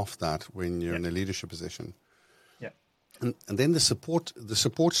step off that when you're in a leadership position. Yeah. And then the support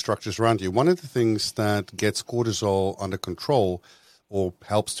structures around you. One of the things that gets cortisol under control or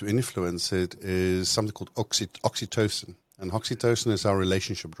helps to influence it is something called oxytocin. And oxytocin is our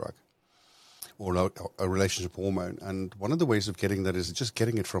relationship drug or a relationship hormone. And one of the ways of getting that is just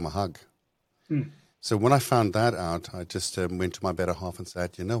getting it from a hug. So when I found that out, I just went to my better half and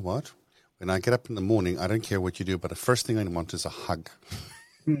said, you know what? When I get up in the morning, I don't care what you do, but the first thing I want is a hug.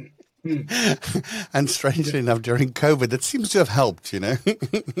 And strangely enough, during COVID, that seems to have helped,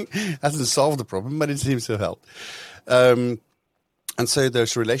 Hasn't solved the problem, but it seems to have helped. And so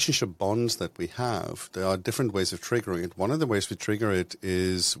there's relationship bonds that we have. There are different ways of triggering it. One of the ways we trigger it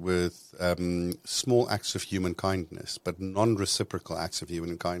is with small acts of human kindness, but non-reciprocal acts of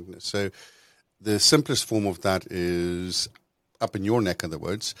human kindness. So the simplest form of that is, up in your neck of the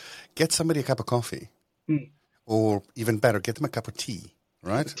woods, get somebody a cup of coffee. Or even better, get them a cup of tea,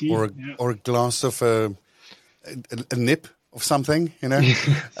 right? Or a glass of a nip of something,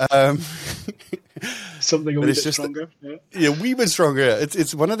 Something a wee bit stronger. Yeah, a wee bit stronger.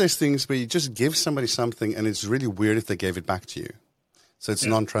 It's one of those things where you just give somebody something and it's really weird if they gave it back to you. So it's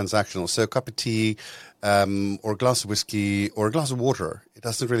non-transactional. So a cup of tea or a glass of whiskey or a glass of water, it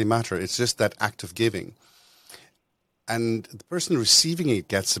doesn't really matter. It's just that act of giving. And the person receiving it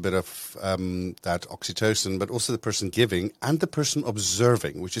gets a bit of that oxytocin, but also the person giving and the person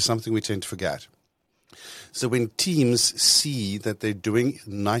observing, which is something we tend to forget. So when teams see that they're doing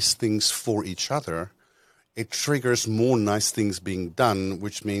nice things for each other, it triggers more nice things being done,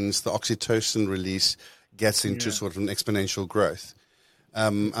 which means the oxytocin release gets into sort of an exponential growth.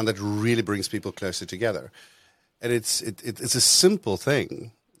 And that really brings people closer together. And it's a simple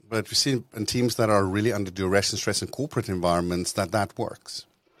thing, but we see in teams that are really under duress and stress in corporate environments that works.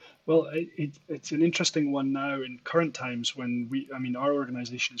 Well, it's an interesting one now in current times when our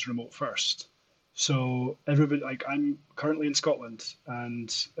organization is remote first. So everybody, I'm currently in Scotland,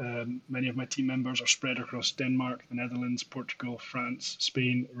 and many of my team members are spread across Denmark, the Netherlands, Portugal, France,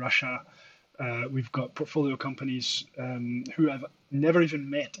 Spain, Russia. We've got portfolio companies who I've never even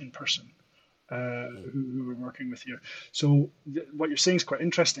met in person, who we're working with here. So what you're saying is quite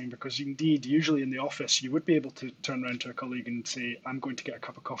interesting, because indeed, usually in the office, you would be able to turn around to a colleague and say, I'm going to get a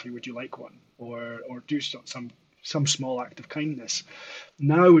cup of coffee, would you like one? Or do some small act of kindness.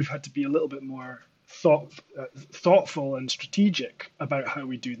 Now we've had to be a little bit more thoughtful and strategic about how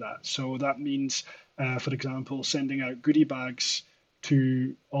we do that. So that means, for example, sending out goodie bags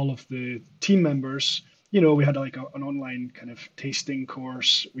to all of the team members. We had an online kind of tasting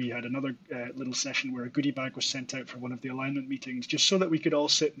course. We had another little session where a goodie bag was sent out for one of the alignment meetings, just so that we could all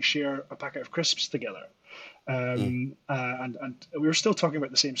sit and share a packet of crisps together. And we were still talking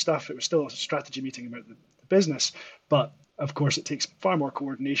about the same stuff. It was still a strategy meeting about the business, but of course it takes far more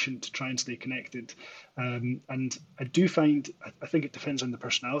coordination to try and stay connected. And I do find, I think it depends on the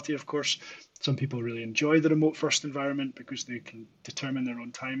personality, of course. Some people really enjoy the remote first environment because they can determine their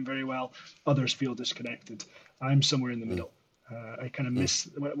own time very well. Others feel disconnected. I'm somewhere in the middle. I kind of miss,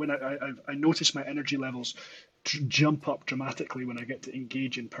 when I notice my energy levels jump up dramatically when I get to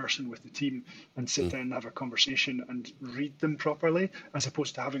engage in person with the team and sit down and have a conversation and read them properly, as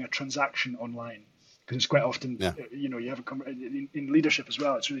opposed to having a transaction online. Because it's quite often, you have in leadership as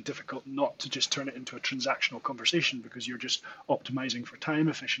well, it's really difficult not to just turn it into a transactional conversation, because you're just optimizing for time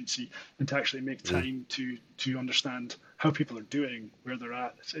efficiency, and to actually make time to understand how people are doing, where they're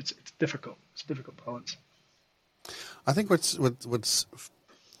at. It's difficult. It's a difficult balance. I think what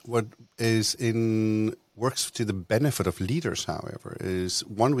works to the benefit of leaders, however, is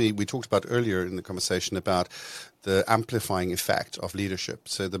one we talked about earlier in the conversation about the amplifying effect of leadership.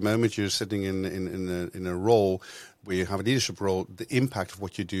 So the moment you're sitting in a role where you have a leadership role, the impact of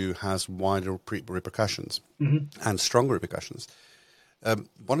what you do has wider repercussions and stronger repercussions.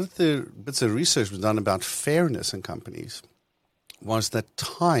 One of the bits of research was done about fairness in companies was that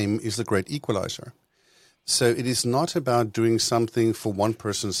time is the great equalizer. So it is not about doing something for one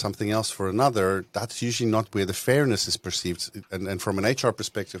person, something else for another. That's usually not where the fairness is perceived. And from an HR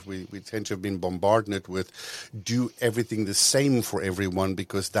perspective, we tend to have been bombarded with do everything the same for everyone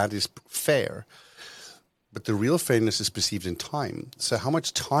because that is fair. but the real fairness is perceived in time. So how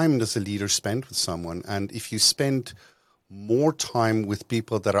much time does a leader spend with someone? And if you spend more time with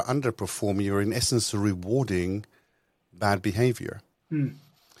people that are underperforming, you're in essence rewarding bad behavior.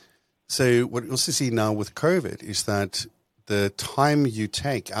 So what you also see now with COVID is that the time you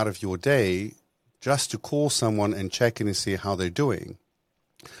take out of your day just to call someone and check in and see how they're doing,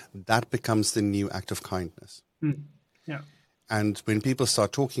 that becomes the new act of kindness. Yeah. And when people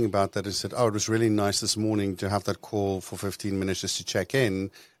start talking about that and said, oh, it was really nice this morning to have that call for 15 minutes just to check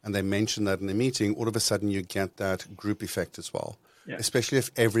in, and they mention that in a meeting, all of a sudden you get that group effect as well, especially if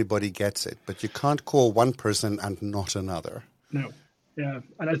everybody gets it. But you can't call one person and not another. No. Yeah,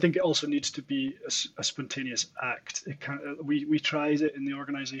 and I think it also needs to be a spontaneous act. It can't, we tried it in the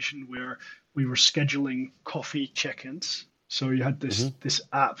organization where we were scheduling coffee check-ins. So you had this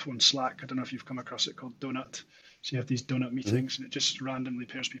app on Slack. I don't know if you've come across it, called Donut. So you have these donut meetings, and it just randomly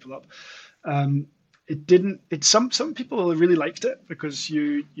pairs people up. Some people really liked it because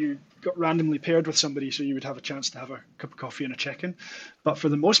you got randomly paired with somebody, so you would have a chance to have a cup of coffee and a check-in. But for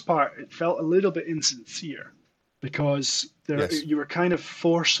the most part, it felt a little bit insincere because you were kind of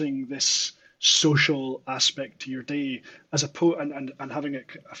forcing this social aspect to your day, as opposed and having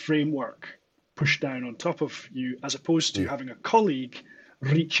a framework pushed down on top of you, as opposed to having a colleague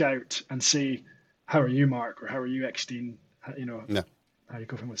reach out and say, "How are you, Mark?" or "How are you, Eckstein?" How are you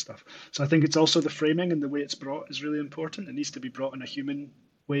coping with stuff? So I think it's also the framing and the way it's brought is really important. It needs to be brought in a human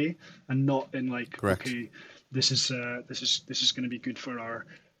way and not in like, correct, okay, this is going to be good for our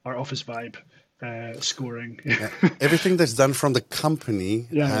office vibe. Scoring. Everything that's done from the company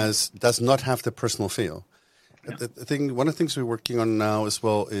does not have the personal feel. One of the things we're working on now as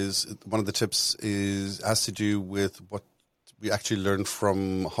well is one of the tips has to do with what we actually learned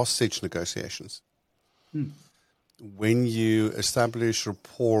from hostage negotiations. When you establish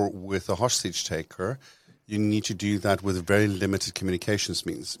rapport with a hostage taker, you need to do that with very limited communications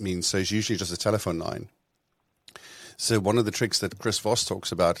means. So it's usually just a telephone line. So one of the tricks that Chris Voss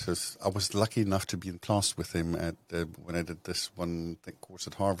talks about is, I was lucky enough to be in class with him when I did this one course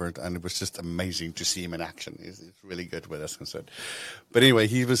at Harvard, and it was just amazing to see him in action. He's really good where that's concerned. But anyway,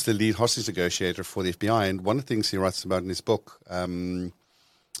 he was the lead hostage negotiator for the FBI, and one of the things he writes about in his book, Never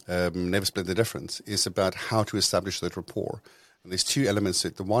Split the Difference, is about how to establish that rapport. And there's two elements to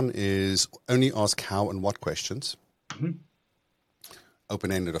it. The one is only ask how and what questions,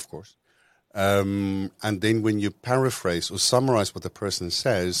 open-ended, of course. And then when you paraphrase or summarize what the person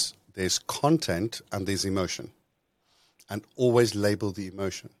says, there's content and there's emotion. And always label the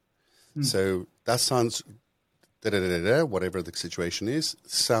emotion. So that sounds, whatever the situation is,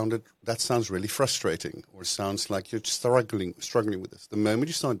 that sounds really frustrating, or sounds like you're struggling with this. The moment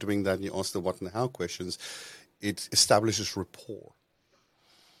you start doing that and you ask the what and the how questions, it establishes rapport.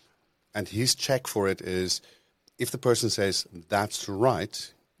 And his check for it is, if the person says, that's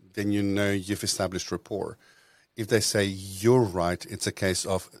right, then you know you've established rapport. If they say, you're right, it's a case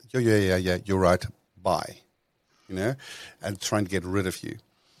of, yeah, you're right, bye, and trying to get rid of you.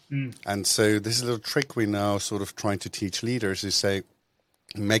 And so this is a little trick we're now sort of trying to teach leaders is say,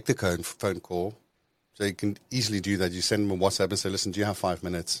 make the phone call. So you can easily do that. You send them a WhatsApp and say, listen, do you have 5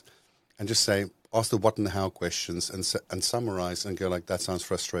 minutes? And just say, ask the what and the how questions and summarize and go like, that sounds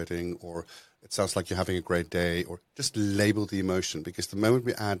frustrating, or it sounds like you're having a great day, or just label the emotion, because the moment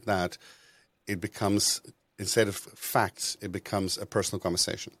we add that, it becomes, instead of facts, it becomes a personal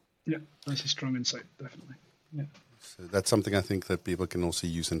conversation. Yeah, that's a strong insight, definitely. Yeah. So that's something I think that people can also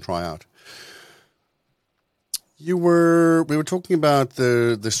use and try out. We were talking about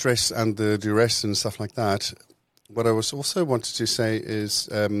the stress and the duress and stuff like that. What I was also wanted to say is,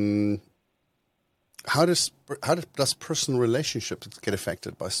 how does personal relationships get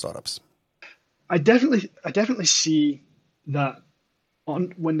affected by startups? I definitely see that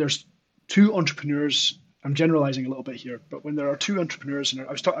when there's two entrepreneurs, I'm generalizing a little bit here, but when there are two entrepreneurs, and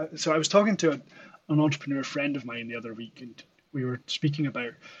I was talking to an entrepreneur friend of mine the other week, and we were speaking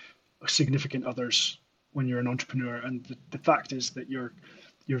about significant others when you're an entrepreneur, and the fact is that you're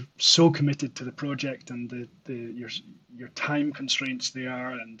so committed to the project, and your time constraints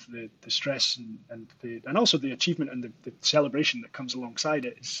there, and the stress and also the achievement and the celebration that comes alongside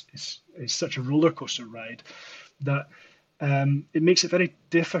it is such a roller coaster ride that it makes it very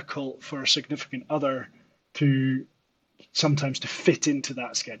difficult for a significant other to sometimes to fit into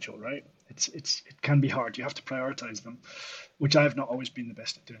that schedule, right? It can be hard. You have to prioritize them, which I have not always been the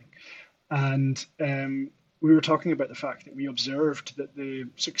best at doing. And we were talking about the fact that we observed that the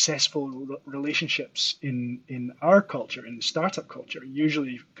successful relationships in our culture, in the startup culture,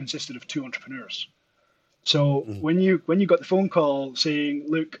 usually consisted of two entrepreneurs. So Mm. when you got the phone call saying,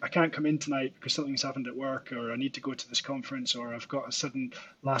 "Look, I can't come in tonight because something's happened at work, or I need to go to this conference, or I've got a sudden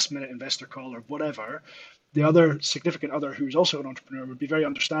last minute investor call, or whatever," the other significant other who's also an entrepreneur would be very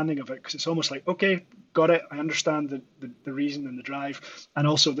understanding of it, because it's almost like, okay, got it, I understand the reason and the drive, and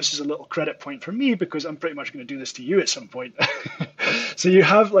also this is a little credit point for me because I'm pretty much going to do this to you at some point. So you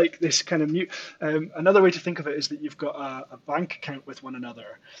have like this kind of mute. Another way to think of it is that you've got a bank account with one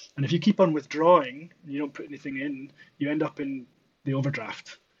another, and if you keep on withdrawing and you don't put anything in, you end up in the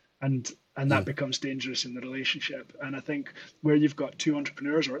overdraft, and that Mm. becomes dangerous in the relationship. And I think where you've got two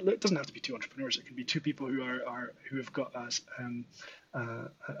entrepreneurs, or it doesn't have to be two entrepreneurs, it can be two people who have got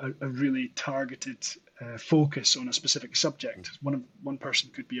a really targeted focus on a specific subject. One person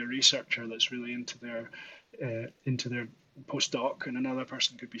could be a researcher that's really into their postdoc, and another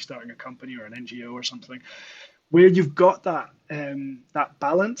person could be starting a company or an NGO or something. Where you've got that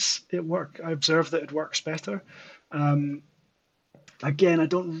balance, I observe that it works better. Um, Again, I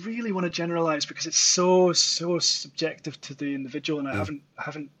don't really want to generalize because it's so subjective to the individual, and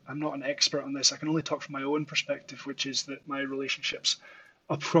Mm. I'm not an expert on this. I can only talk from my own perspective, which is that my relationships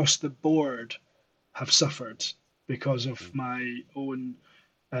across the board have suffered because of Mm.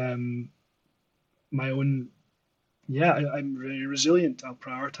 um, my own. Yeah, I'm very resilient. I'll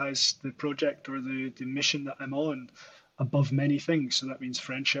prioritize the project or the mission that I'm on above many things. So that means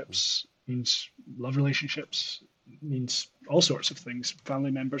friendships, means love relationships, means all sorts of things,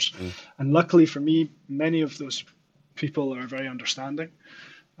 family members. Mm. And luckily for me, many of those people are very understanding.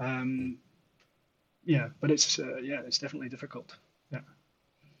 Mm. Um, yeah, but it's definitely difficult. Yeah.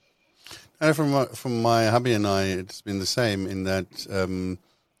 And from my hubby and I, it's been the same in that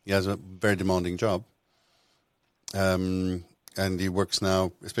he has a very demanding job. And he works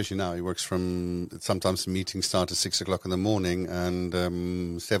now, especially now, he works from, sometimes the meetings start at 6 o'clock in the morning, and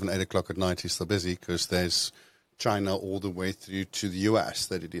 7, 8 o'clock at night he's still busy because there's China all the way through to the US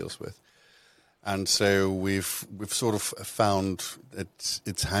that he deals with. And so we've sort of found that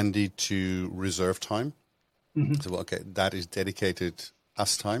it's handy to reserve time. Mm-hmm. So, okay, that is dedicated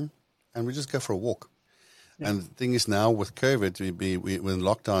us time, and we just go for a walk. Yeah. And the thing is now with COVID, we're in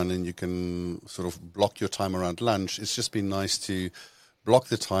lockdown and you can sort of block your time around lunch. It's just been nice to block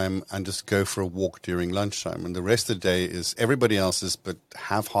the time and just go for a walk during lunchtime. And the rest of the day is everybody else's, but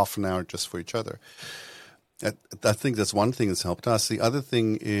have half an hour just for each other. I think that's one thing that's helped us. The other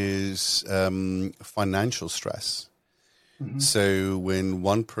thing is financial stress. Mm-hmm. So when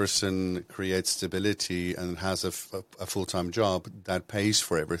one person creates stability and has a full-time job that pays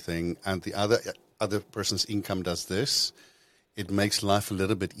for everything, and the other person's income does this, it makes life a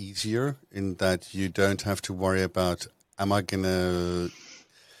little bit easier in that you don't have to worry about am I gonna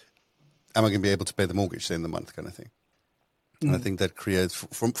be able to pay the mortgage in the month kind of thing. And I think that creates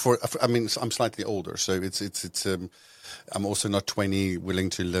I mean, I'm slightly older, so it's I'm also not 20 willing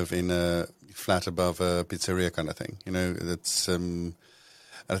to live in a flat above a pizzeria kind of thing. You know, that's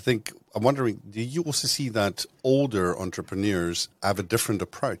I think I'm wondering, do you also see that older entrepreneurs have a different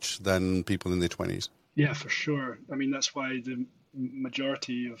approach than people in their 20s? Yeah, for sure. I mean, that's why the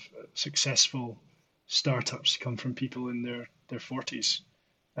majority of successful startups come from people in their 40s.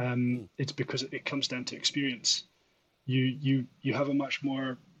 It's because it comes down to experience. You have a much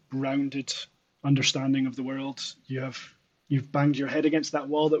more rounded understanding of the world. You've banged your head against that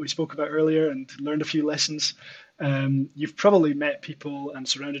wall that we spoke about earlier and learned a few lessons. You've probably met people and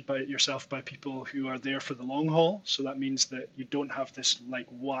surrounded by yourself by people who are there for the long haul. So that means that you don't have this like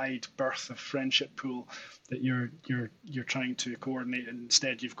wide berth of friendship pool that you're trying to coordinate. And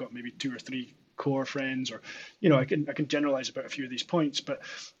instead, you've got maybe two or three core friends, or I can generalize about a few of these points, but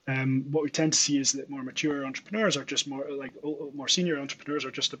what we tend to see is that more mature entrepreneurs are just more senior entrepreneurs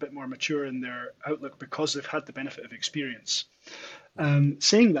are just a bit more mature in their outlook because they've had the benefit of experience.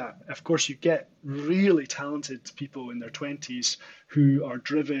 Saying that, of course, you get really talented people in their 20s who are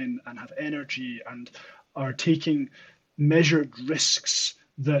driven and have energy and are taking measured risks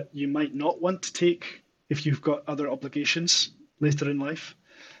that you might not want to take if you've got other obligations later in life.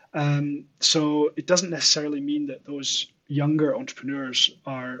 So it doesn't necessarily mean that those younger entrepreneurs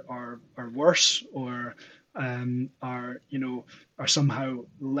are worse or are somehow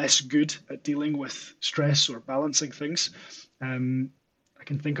less good at dealing with stress or balancing things. I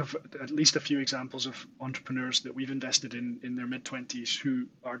can think of at least a few examples of entrepreneurs that we've invested in their mid-20s who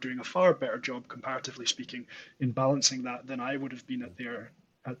are doing a far better job, comparatively speaking, in balancing that than I would have been at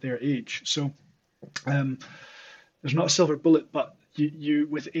their age. So there's not a silver bullet, but you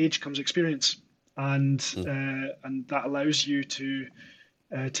with age comes experience, and that allows you to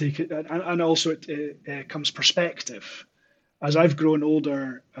take it, and also it comes perspective. As I've grown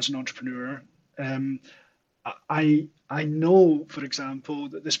older as an entrepreneur, I know, for example,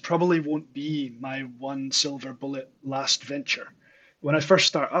 that this probably won't be my one silver bullet last venture. When I first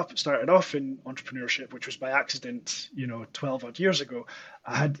started off in entrepreneurship, which was by accident, 12 odd years ago,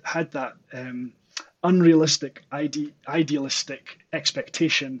 I had that unrealistic, idealistic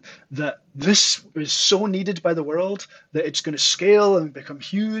expectation that this is so needed by the world that it's going to scale and become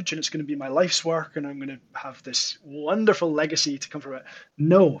huge and it's going to be my life's work and I'm going to have this wonderful legacy to come from it.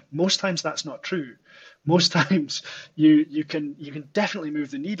 No, most times that's not true. Most times you can definitely move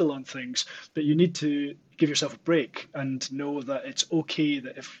the needle on things, but you need to give yourself a break and know that it's okay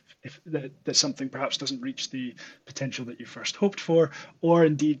that if that something perhaps doesn't reach the potential that you first hoped for, or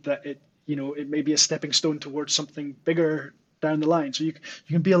indeed that it may be a stepping stone towards something bigger down the line. So you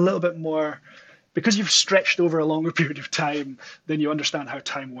can be a little bit more, because you've stretched over a longer period of time, then you understand how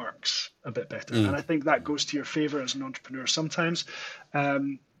time works a bit better. And I think that goes to your favor as an entrepreneur sometimes.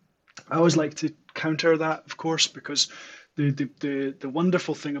 I always like to counter that, of course, because the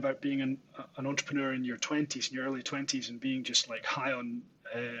wonderful thing about being an entrepreneur in your 20s, in your early 20s, and being just like high on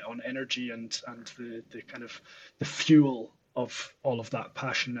energy and the kind of the fuel of all of that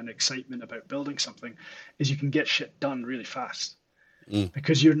passion and excitement about building something, is you can get shit done really fast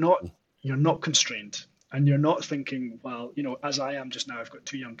because you're not constrained. And you're not thinking, well, as I am just now, I've got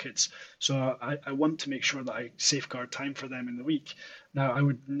two young kids. So I want to make sure that I safeguard time for them in the week. Now, I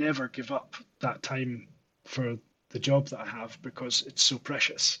would never give up that time for the job that I have because it's so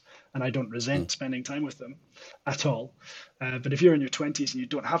precious. And I don't resent spending time with them at all. But if you're in your 20s and you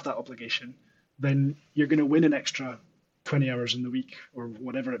don't have that obligation, then you're going to win an extra 20 hours in the week or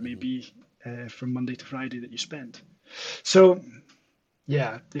whatever it may be from Monday to Friday that you spend. So,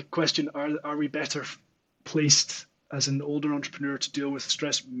 yeah, the question, are we better placed as an older entrepreneur to deal with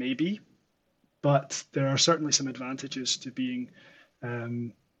stress? Maybe, but there are certainly some advantages to being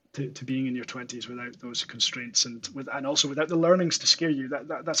to being in your 20s without those constraints and also without the learnings to scare you.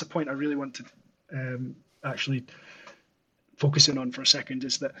 That's a point I really want to actually focus in on for a second,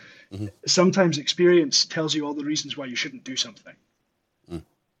 is that sometimes experience tells you all the reasons why you shouldn't do something.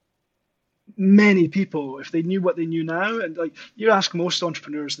 Many people, if they knew what they knew now, and like you ask most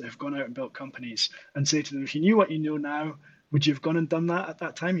entrepreneurs that have gone out and built companies and say to them, if you knew what you know now, would you have gone and done that at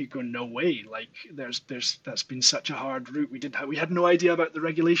that time? You go, no way. Like there's that's been such a hard route. We had no idea about the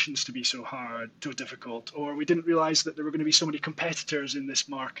regulations to be so hard, so difficult, or we didn't realize that there were going to be so many competitors in this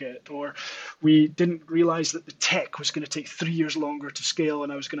market, or we didn't realize that the tech was going to take 3 years longer to scale,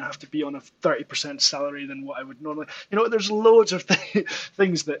 and I was going to have to be on a 30% salary than what I would normally. There's loads of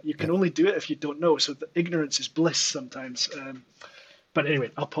things that you can only do it if you don't know. So the ignorance is bliss sometimes. But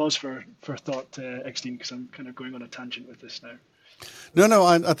anyway, I'll pause for thought, Eckstein, because I'm kind of going on a tangent with this now. No,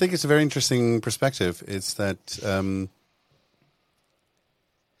 I think it's a very interesting perspective. It's that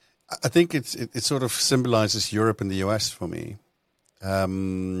I think it sort of symbolizes Europe and the US for me.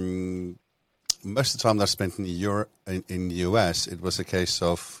 Most of the time that I spent in the US, it was a case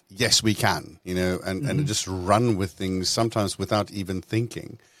of, yes, we can, and just run with things, sometimes without even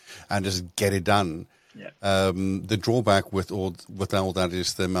thinking, and just get it done. Yeah. The drawback with all that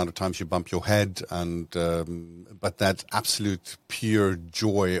is the amount of times you bump your head, but that absolute pure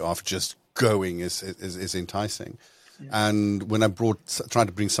joy of just going is enticing. Yeah. And when I tried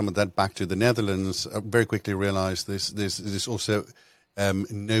to bring some of that back to the Netherlands, I very quickly realized there's also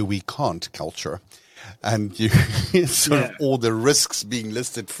no, we can't culture, and you sort of all the risks being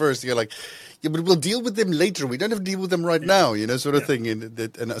listed first. You're like, yeah, but we'll deal with them later. We don't have to deal with them right now, sort of thing. And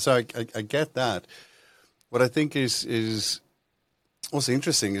so I get that. What I think is also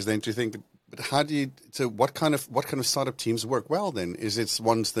interesting is then to think, but what kind of startup teams work well then? Is it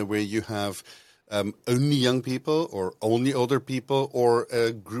ones where you have only young people or only older people, or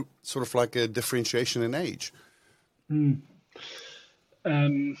a group, sort of like a differentiation in age?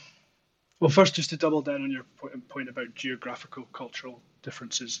 Well, first, just to double down on your point about geographical, cultural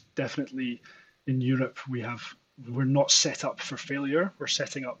differences, definitely in Europe we're not set up for failure. We're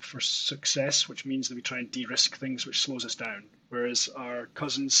setting up for success, which means that we try and de-risk things, which slows us down. Whereas our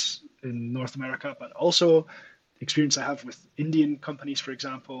cousins in North America, but also the experience I have with Indian companies, for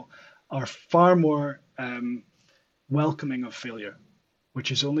example, are far more welcoming of failure,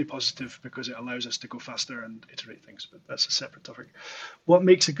 which is only positive because it allows us to go faster and iterate things. But that's a separate topic. What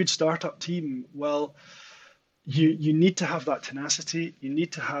makes a good startup team? Well, you need to have that tenacity. You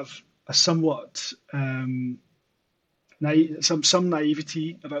need to have a somewhat some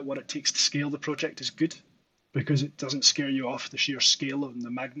naivety about what it takes to scale the project is good, because it doesn't scare you off the sheer scale and the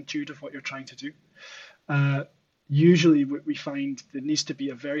magnitude of what you're trying to do. Usually we find there needs to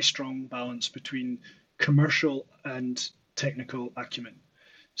be a very strong balance between commercial and technical acumen.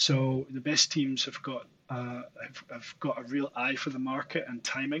 So the best teams have got a real eye for the market and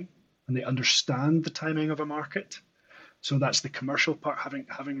timing, and they understand the timing of a market. So that's the commercial part,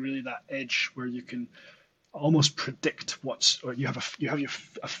 having really that edge where you can almost predict or you have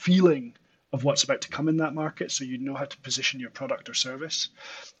a feeling of what's about to come in that market, so you know how to position your product or service,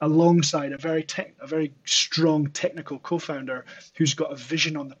 alongside a very strong technical co-founder who's got a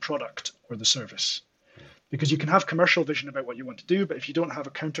vision on the product or the service. Because you can have commercial vision about what you want to do, but if you don't have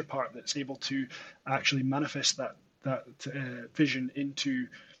a counterpart that's able to actually manifest that vision into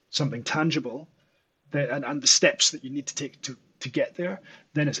something tangible, and the steps that you need to take to get there,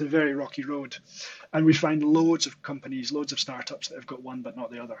 then it's a very rocky road. And we find loads of companies, loads of startups that have got one but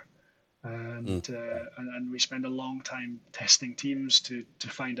not the other. And we spend a long time testing teams to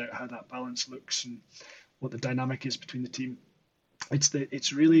find out how that balance looks and what the dynamic is between the team.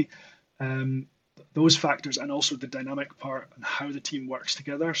 It's really those factors, and also the dynamic part and how the team works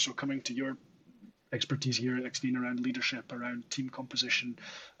together. So coming to your expertise here at Extine around leadership, around team composition,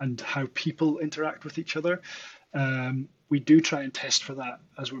 and how people interact with each other. We do try and test for that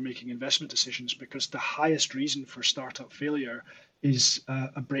as we're making investment decisions, because the highest reason for startup failure is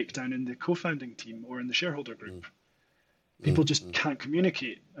a breakdown in the co-founding team or in the shareholder group. People just can't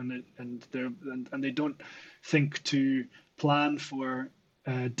communicate, and they don't think to plan for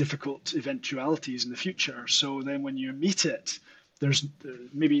difficult eventualities in the future. So then when you meet it, there's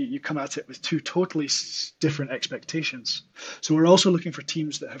maybe you come at it with two totally different expectations. So we're also looking for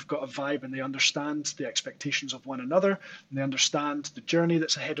teams that have got a vibe and they understand the expectations of one another, and they understand the journey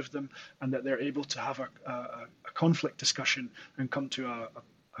that's ahead of them, and that they're able to have a conflict discussion and come to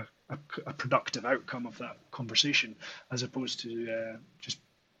a productive outcome of that conversation, as opposed to just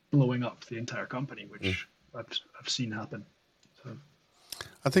blowing up the entire company, which I've seen happen. So.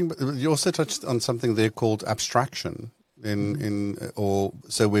 I think you also touched on something there called abstraction.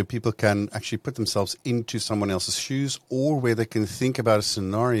 So where people can actually put themselves into someone else's shoes, or where they can think about a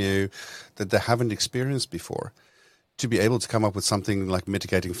scenario that they haven't experienced before, to be able to come up with something like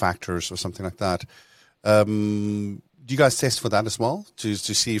mitigating factors or something like that. Do you guys test for that as well, to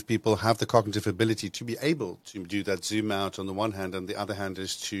see if people have the cognitive ability to be able to do that zoom out on the one hand, and the other hand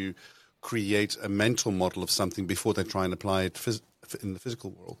is to create a mental model of something before they try and apply it in the physical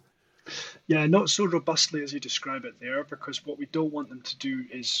world? Yeah, not so robustly as you describe it there, because what we don't want them to do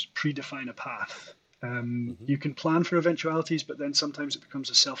is predefine a path. You can plan for eventualities, but then sometimes it becomes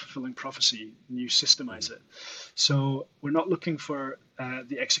a self-fulfilling prophecy and you systemize it. So we're not looking for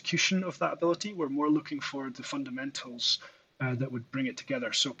the execution of that ability. We're more looking for the fundamentals that would bring it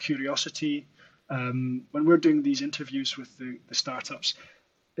together. So curiosity. When we're doing these interviews with the startups,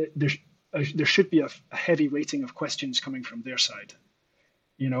 there should be a heavy weighting of questions coming from their side.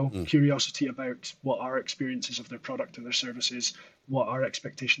 Curiosity about what our experiences of their product or their services, what our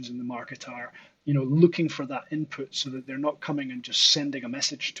expectations in the market are, looking for that input, so that they're not coming and just sending a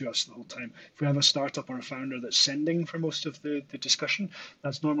message to us the whole time. If we have a startup or a founder that's sending for most of the discussion,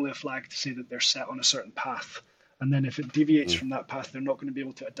 that's normally a flag to say that they're set on a certain path. And then if it deviates from that path, they're not going to be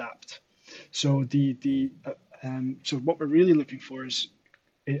able to adapt. So so what we're really looking for is,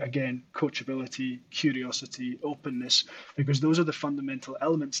 again, coachability, curiosity, openness, because those are the fundamental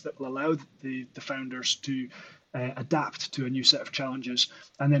elements that will allow the founders to adapt to a new set of challenges.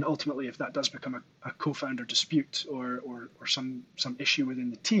 And then ultimately, if that does become a co-founder dispute or some issue within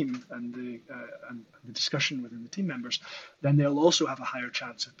the team and the discussion within the team members, then they'll also have a higher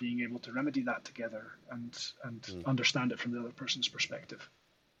chance of being able to remedy that together and understand it from the other person's perspective.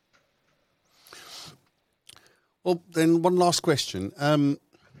 Well, then one last question.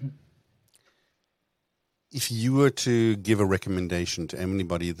 If you were to give a recommendation to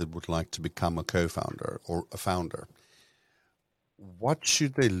anybody that would like to become a co-founder or a founder, what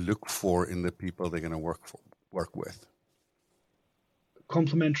should they look for in the people they're going to work with?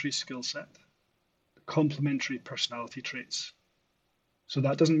 Complementary skill set, complementary personality traits. So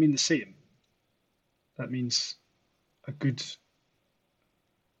that doesn't mean the same. That means a good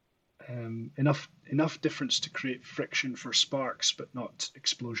enough difference to create friction for sparks, but not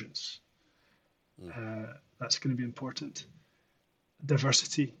explosions. That's going to be important.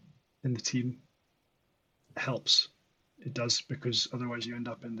 Diversity in the team helps. It does, because otherwise you end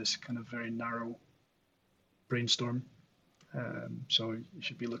up in this kind of very narrow brainstorm. So you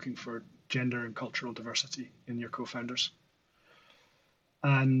should be looking for gender and cultural diversity in your co-founders.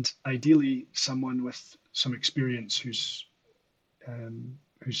 And ideally, someone with some experience who's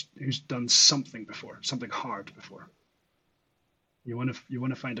done something before, something hard before. You want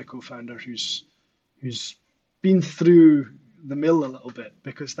to find a co-founder who's been through the mill a little bit,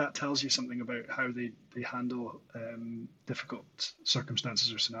 because that tells you something about how they handle difficult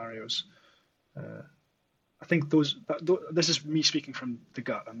circumstances or scenarios. I think this is me speaking from the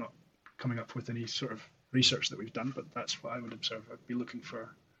gut. I'm not coming up with any sort of research that we've done, but that's what I would observe. I'd be looking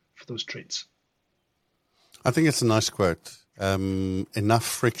for those traits. I think it's a nice quote. Enough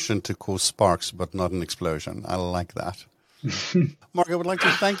friction to cause sparks, but not an explosion. I like that. Mark, I would like to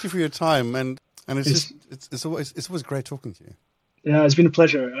thank you for your time, and it's always great talking to you. Yeah, it's been a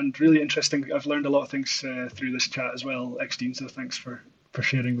pleasure and really interesting. I've learned a lot of things through this chat as well, Ex-Dean, so thanks for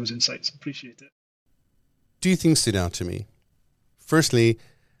sharing those insights. Appreciate it. Two things stood out to me. Firstly,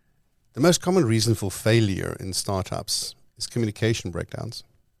 the most common reason for failure in startups is communication breakdowns.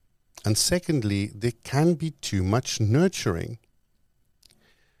 And secondly, there can be too much nurturing.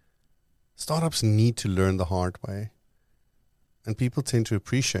 Startups need to learn the hard way, and people tend to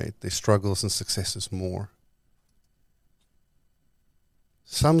appreciate their struggles and successes more.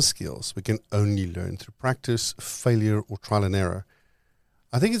 Some skills we can only learn through practice, failure, or trial and error.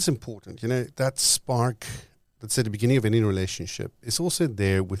 I think it's important, that spark that's at the beginning of any relationship is also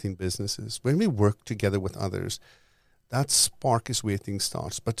there within businesses. When we work together with others, that spark is where things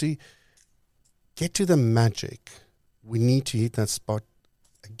starts. But to get to the magic, we need to hit that spot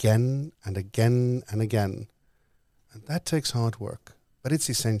again and again and again. And that takes hard work, but it's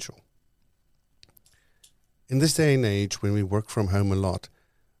essential. In this day and age, when we work from home a lot,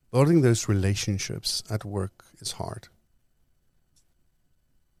 building those relationships at work is hard.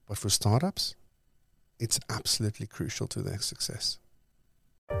 But for startups, it's absolutely crucial to their success.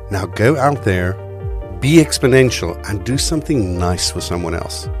 Now go out there, be exponential, and do something nice for someone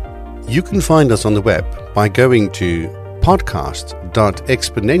else. You can find us on the web by going to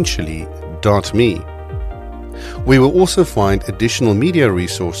podcast.exponentially.me. We will also find additional media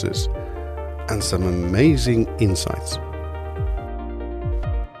resources and some amazing insights.